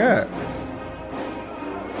check out.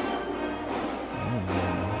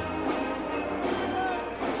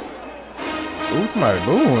 Ooh, somebody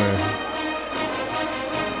booing.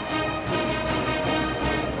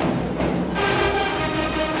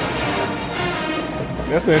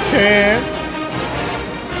 That's a chance.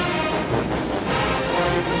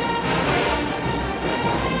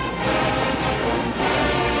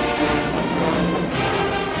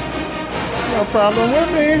 No problem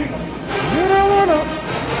with me. You don't wanna.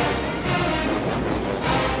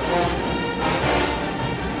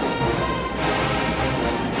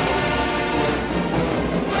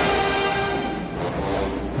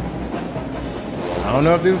 I don't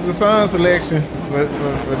know if this was the song selection for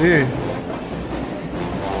this.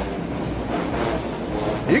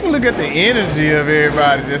 You can look at the energy of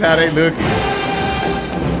everybody, just how they looking.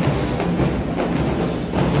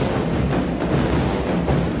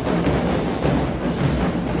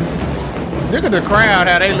 Look at the crowd,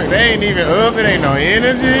 how they look. They ain't even up. It ain't no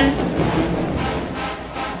energy.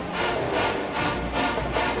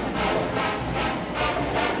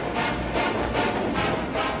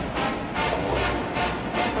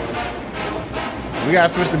 We gotta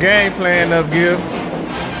switch the game plan up, Gil.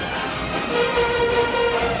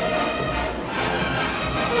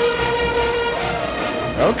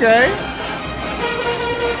 Okay.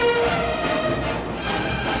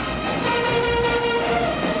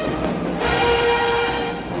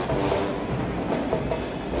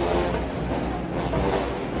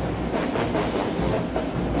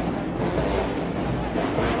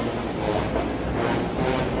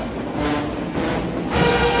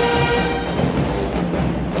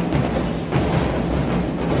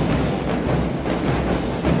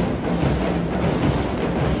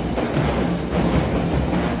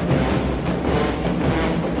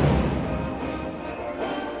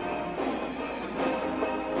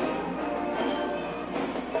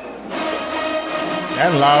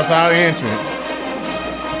 That lost our entrance.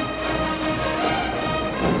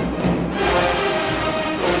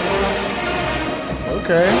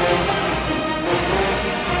 Okay.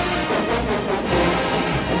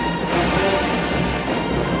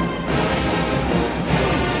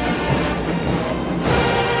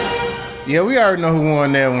 Yeah, we already know who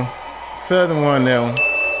won that one. Southern won that one.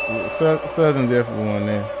 Southern definitely won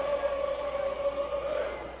that.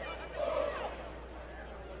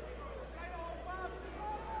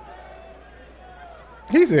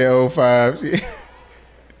 He said 05.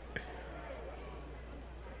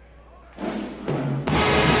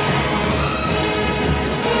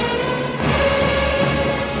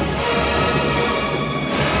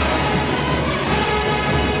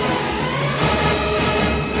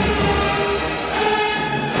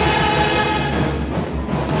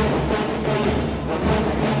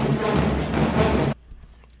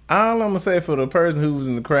 All I'm gonna say for the person who was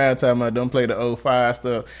in the crowd talking about don't play the 05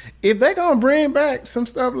 stuff, if they gonna bring back some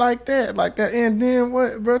stuff like that, and then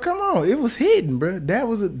what, bro? Come on, it was hidden, bro. That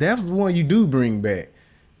was the one you do bring back.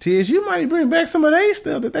 Tiz, you might bring back some of their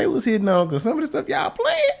stuff that they was hitting on, because some of the stuff y'all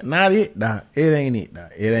playing, not it, nah. It ain't it, nah.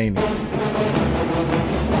 It ain't it.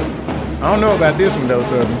 I don't know about this one though,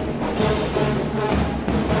 Southern.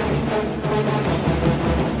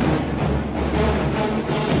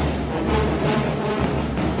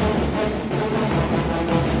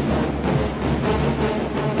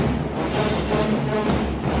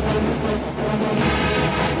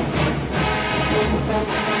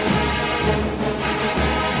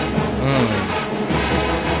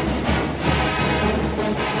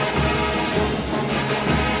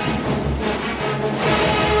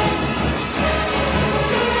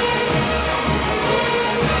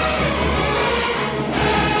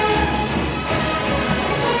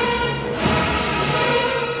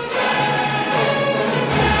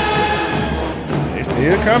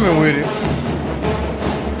 coming with it.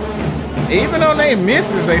 Even on they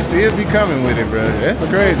misses, they still be coming with it, bro. That's the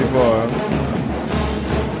crazy part.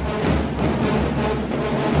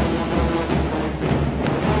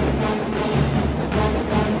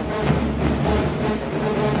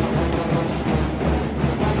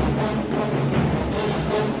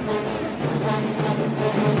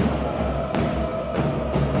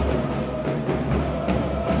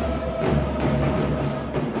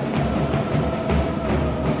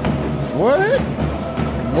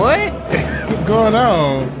 What? What's going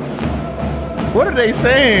on? What are they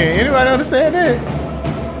saying? Anybody understand that?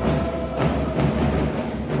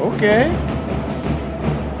 Okay.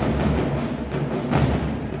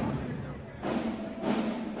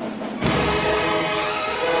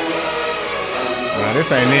 Nah,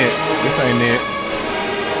 this ain't it. This ain't it.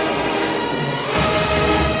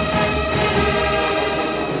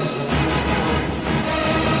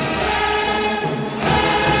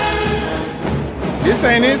 This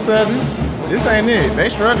ain't it, Southern. This ain't it. They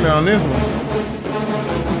struggling on this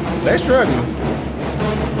one. They struggling.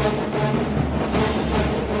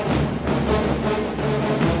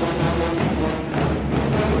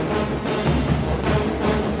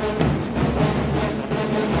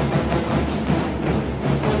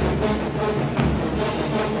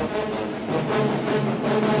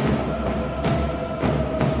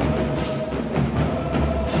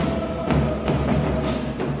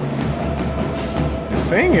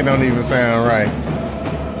 Singing don't even sound right.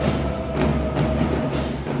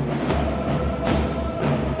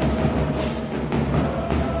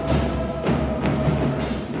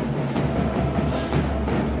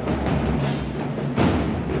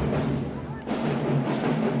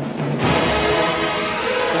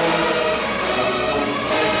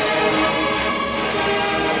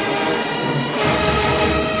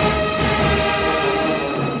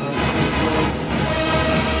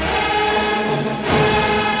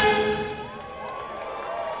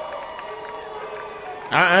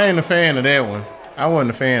 I ain't a fan of that one. I wasn't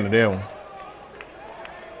a fan of that one.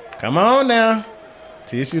 Come on now.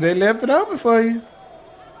 Tissue, they left it open for you.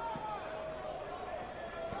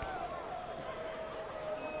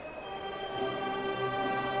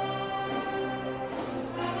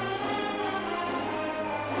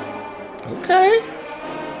 Okay.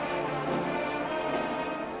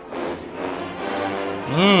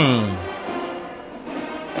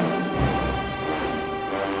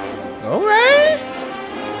 All right.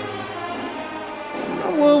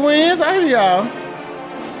 Wood wins. I hear y'all.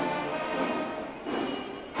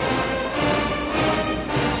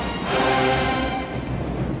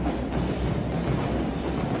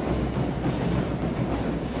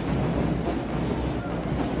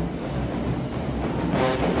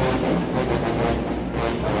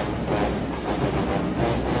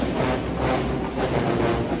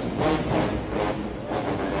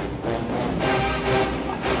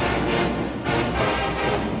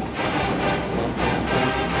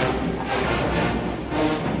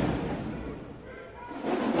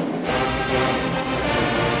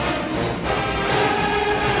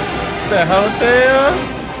 The hotel.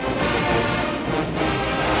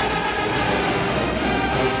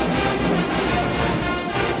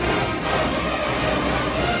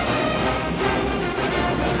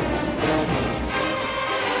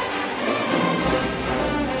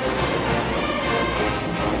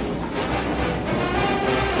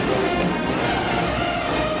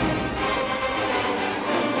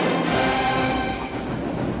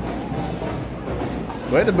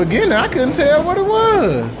 But at the beginning, I couldn't tell what it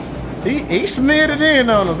was. He smeared it in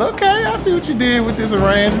on us. Okay, I see what you did with this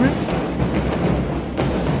arrangement.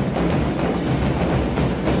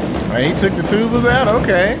 He took the tubers out.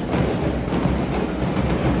 Okay.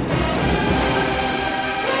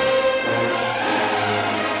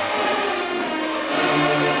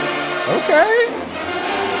 Okay.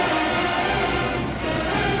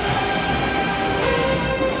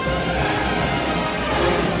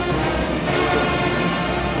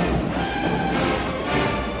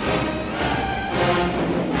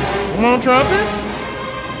 Come on, trumpets.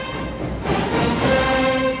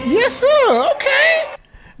 Yes, sir. Okay.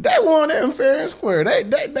 They won that fair and square.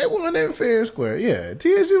 They won that fair and square. Yeah,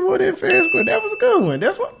 TSU won that fair and square. That was a good one.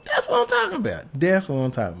 That's what I'm talking about. That's what I'm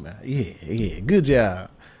talking about. Yeah. Good job.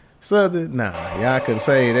 Southern, nah, y'all could have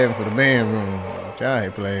saved that for the band room. Y'all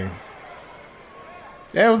ain't playing.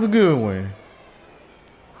 That was a good one.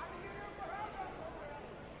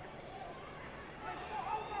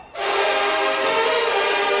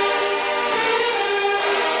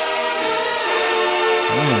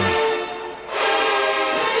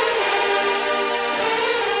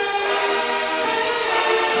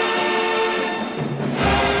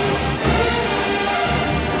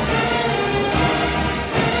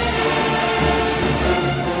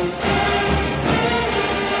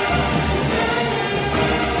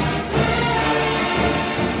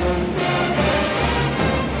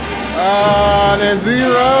 that zero.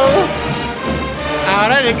 Oh,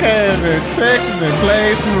 that nigga came to Texas and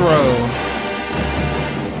played some role.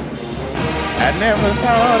 I never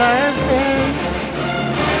thought I'd say.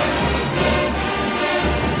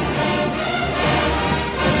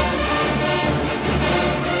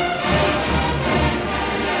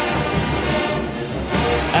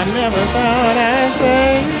 I never thought I'd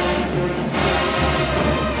say.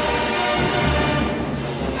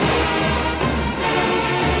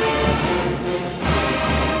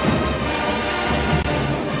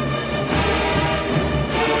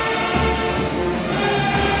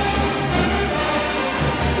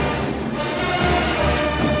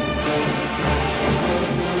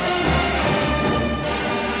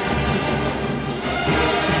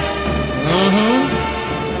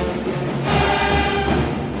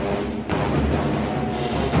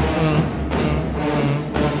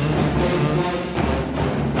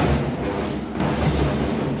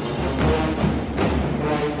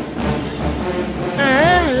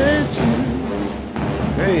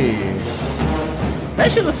 They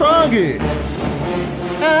should have sung it.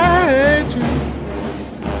 I hate you.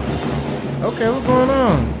 Okay, what's going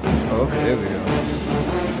on? Oh, okay, there we go.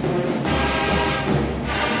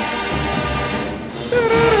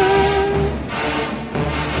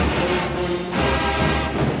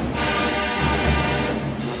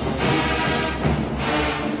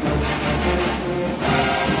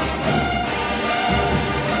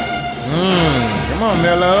 Come on,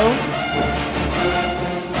 Mello.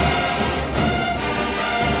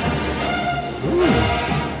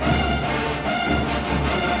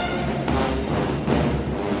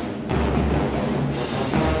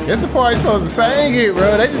 That's the part you're supposed to sing it,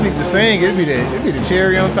 bro. They just need to sing it. It'd be the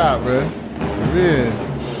cherry on top, bro. For real.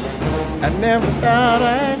 I never thought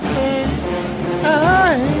I'd say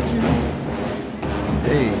I hate you.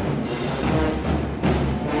 Hey.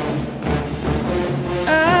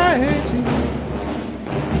 I hate you.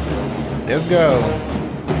 Let's go.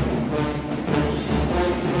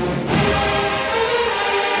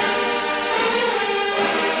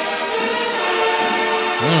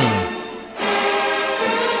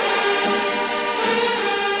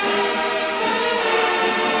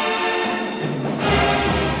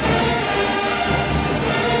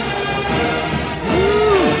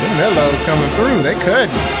 Mellows coming through. They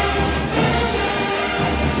couldn't.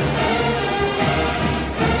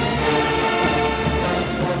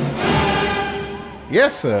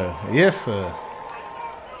 Yes, sir. Yes, sir.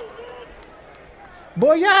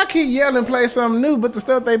 Boy, y'all keep yelling play something new, but the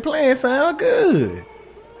stuff they playing sound good.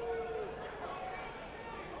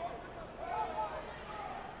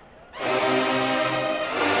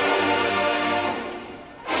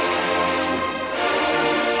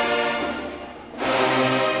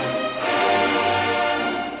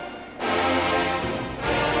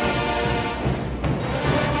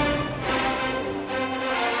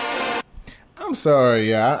 I'm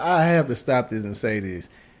sorry, y'all. I have to stop this and say this.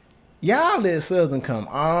 Y'all let Southern come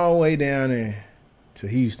all the way down there to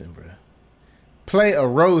Houston, bro. Play a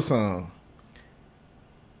road song.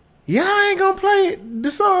 Y'all ain't gonna play the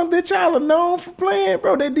song that y'all are known for playing,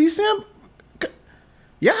 bro. That December.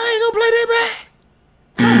 Y'all ain't gonna play that back.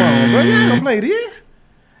 Come on, bro. Y'all ain't gonna play this.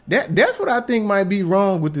 That's what I think might be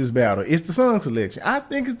wrong with this battle. It's the song selection. I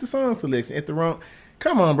think it's the song selection. It's the wrong.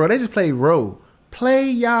 Come on, bro. They just played road. Play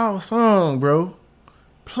y'all song, bro.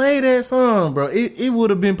 Play that song, bro. It would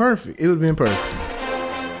have been perfect. It would have been perfect.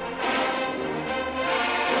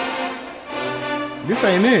 This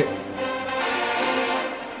ain't it.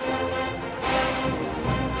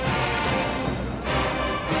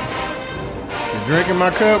 You drinking my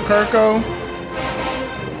cup, Kirko?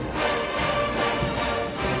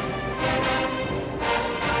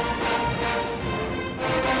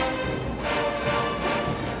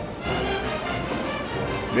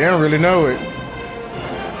 They don't really know it.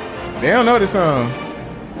 They don't know this song.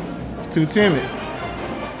 It's too timid.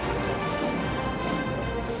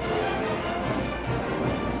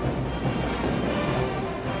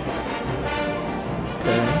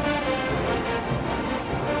 Okay.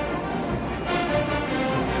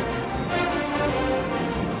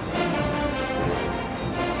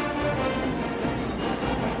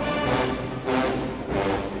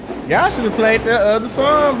 Y'all should have played that other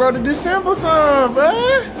song, bro. The December song, bro.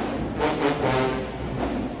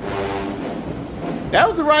 That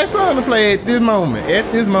was the right song to play at this moment. At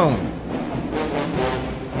this moment.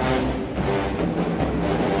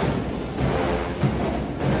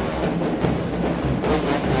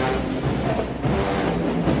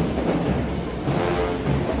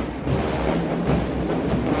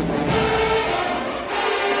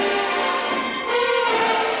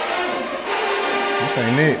 This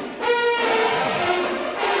ain't it.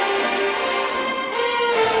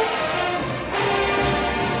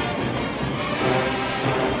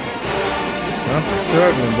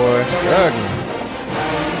 struggling, boy. Struggling.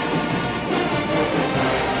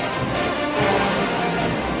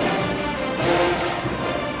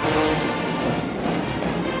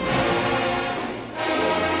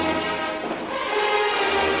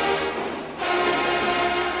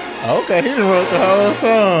 Okay, he done wrote the whole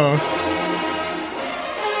song.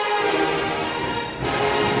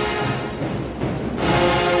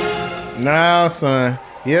 Nah, son.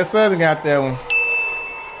 Yeah, Southern got that one.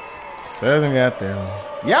 Southern got that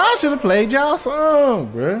one. Y'all should have played y'all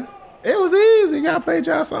song, bruh. It was easy. Y'all played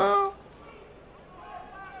y'all song.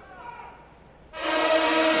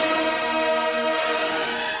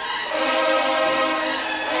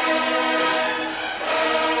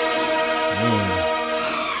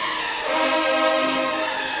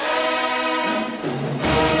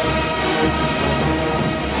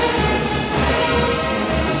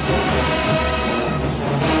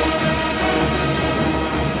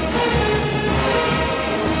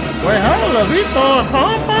 Wait, hold up. He throwing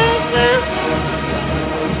pom-poms, man?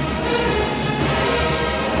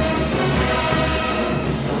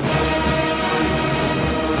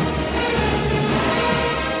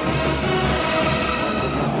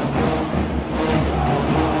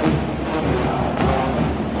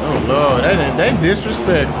 Oh, Lord. They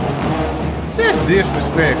disrespectful. Just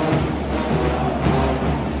disrespectful.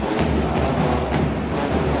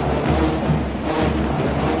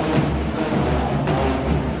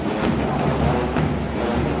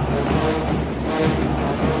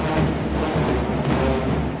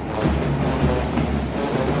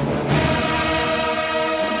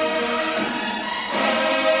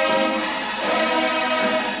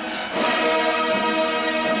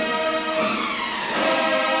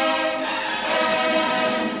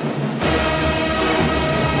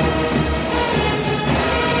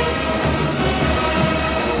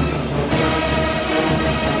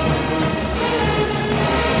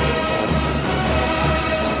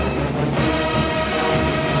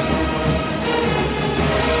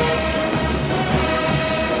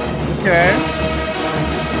 Okay.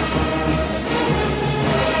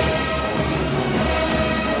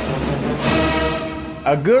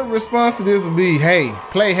 A good response to this would be, hey,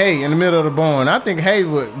 play hey in the middle of the barn. I think hey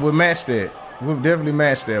would match that. Would definitely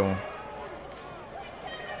match that one.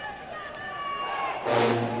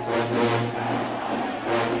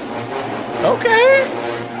 Okay.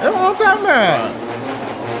 That's what I'm talking about.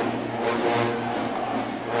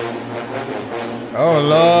 Oh,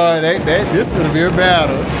 Lord. This would be a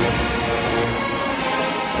battle.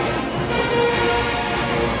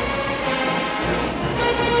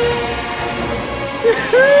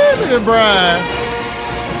 Look at Brian.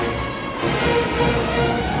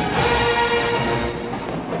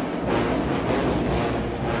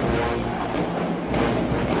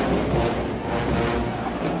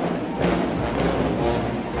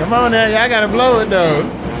 Come on now, y'all gotta blow it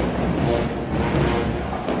though.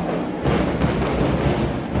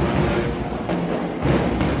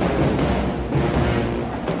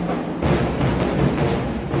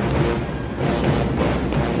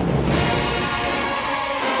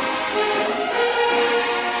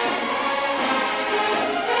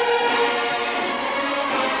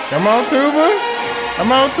 Come on, tubers.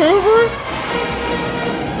 Come on, tubers.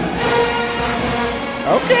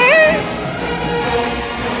 Okay.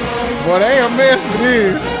 Boy, they a mess for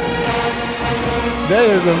this. That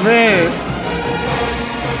is a mess.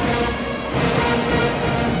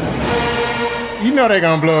 You know they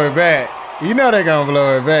gonna blow it back. You know they gonna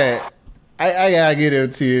blow it back. I gotta get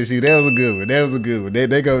them TSU. That was a good one. That was a good one.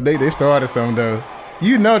 They started something though.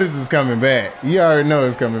 You know this is coming back. You already know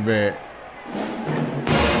it's coming back.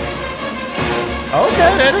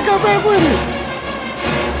 Okay, there they go back with it.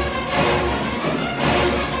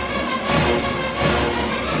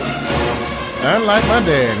 Stunned like my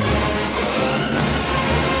daddy.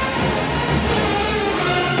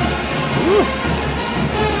 Woo.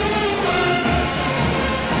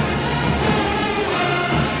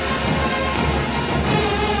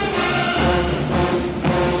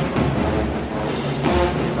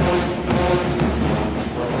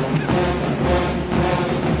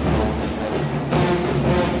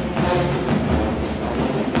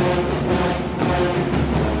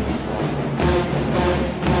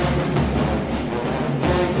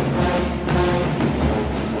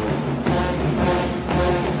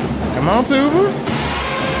 Come on, tubers.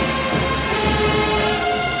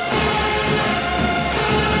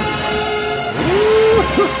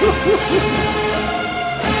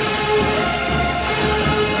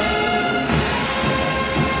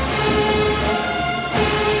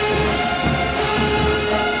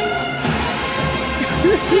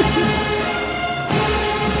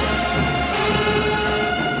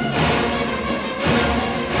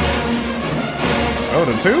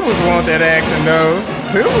 Tubas want that action, though.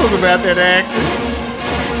 Tubas about that action.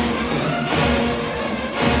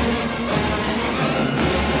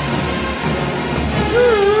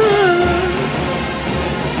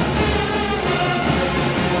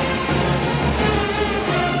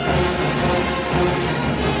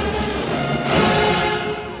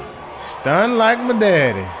 Stunned like my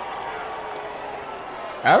daddy.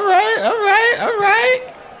 All right.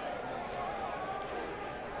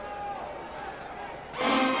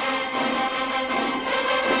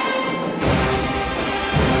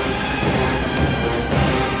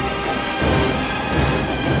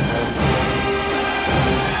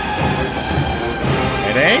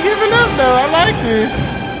 It ain't giving up though. I like this.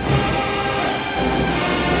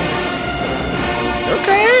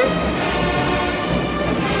 Okay.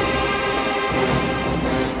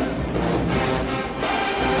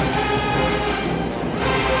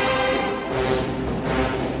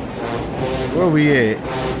 Where we at?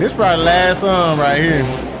 This probably the last song right here.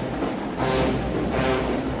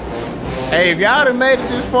 Hey, if y'all done made it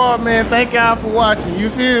this far, man, thank y'all for watching. You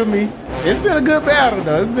feel me? It's been a good battle,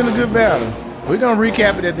 though. It's been a good battle. We're going to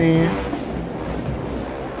recap it at the end.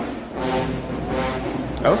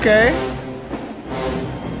 Okay.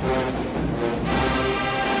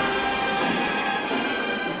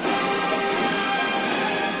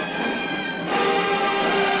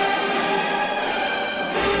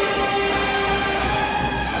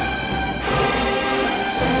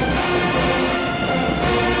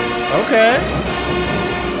 Okay.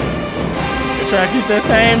 They try to keep that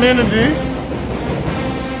same energy.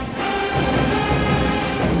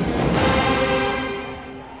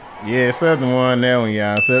 Yeah, Southern won that one,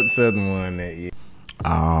 y'all. Southern won that, yeah.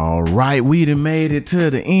 All right, we done made it to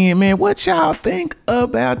the end, man. What y'all think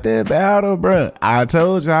about that battle, bruh? I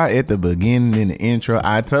told y'all at the beginning in the intro,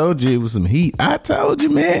 I told you it was some heat. I told you,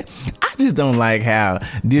 man. I just don't like how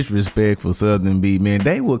disrespectful Southern be, man.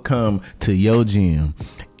 They will come to your gym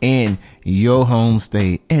in your home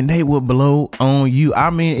state and they will blow on you. I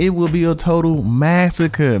mean, it will be a total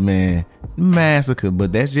massacre, man. Massacre.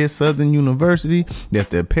 But that's just Southern University. That's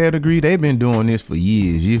their pedigree. They've been doing this for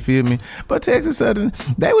years, you feel me? But Texas Southern,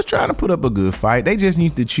 they was trying to put up a good fight. They just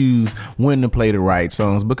need to choose when to play the right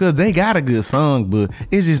songs, because they got a good song, but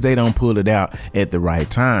it's just they don't pull it out at the right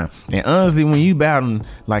time. And honestly, when you battling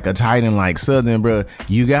like a titan like Southern, bro,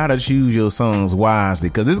 you gotta choose your songs wisely,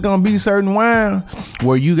 because it's gonna be certain rounds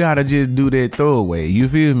where you gotta just do that throwaway, you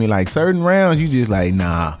feel me? Like certain rounds you just like,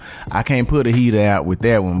 nah, I can't put a heater out with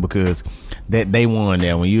that one because that they won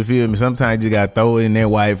that one, you feel me? Sometimes you gotta throw it in that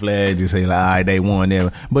white flag, just say like, all right, they won that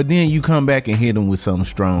one, but then you come back and hit them with something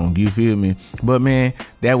strong, you feel me? But man,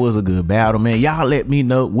 that was a good battle, man. Y'all let me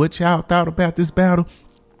know what y'all thought about this battle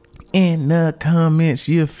in the comments,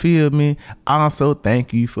 you feel me? Also,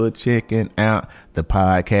 thank you for checking out the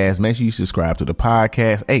podcast. Make sure you subscribe to the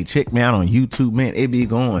podcast. Hey, check me out on YouTube, man. It be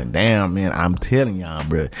going down, man. I'm telling y'all,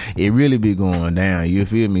 bro, it really be going down, you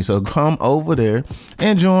feel me? So come over there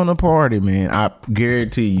and join the party, man. I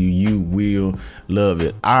guarantee you will love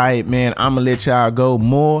it. All right, man, I'm gonna let y'all go.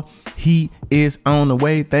 More heat is on the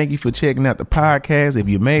way. Thank you for checking out the podcast. If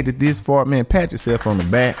you made it this far, man, pat yourself on the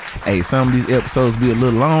back. Hey, some of these episodes be a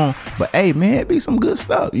little long, but hey, man, it be some good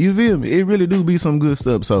stuff, you feel me? It really do be some good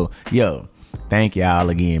stuff. So yo, thank y'all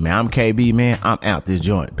again, man. I'm KB, man. I'm out this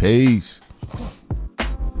joint. Peace.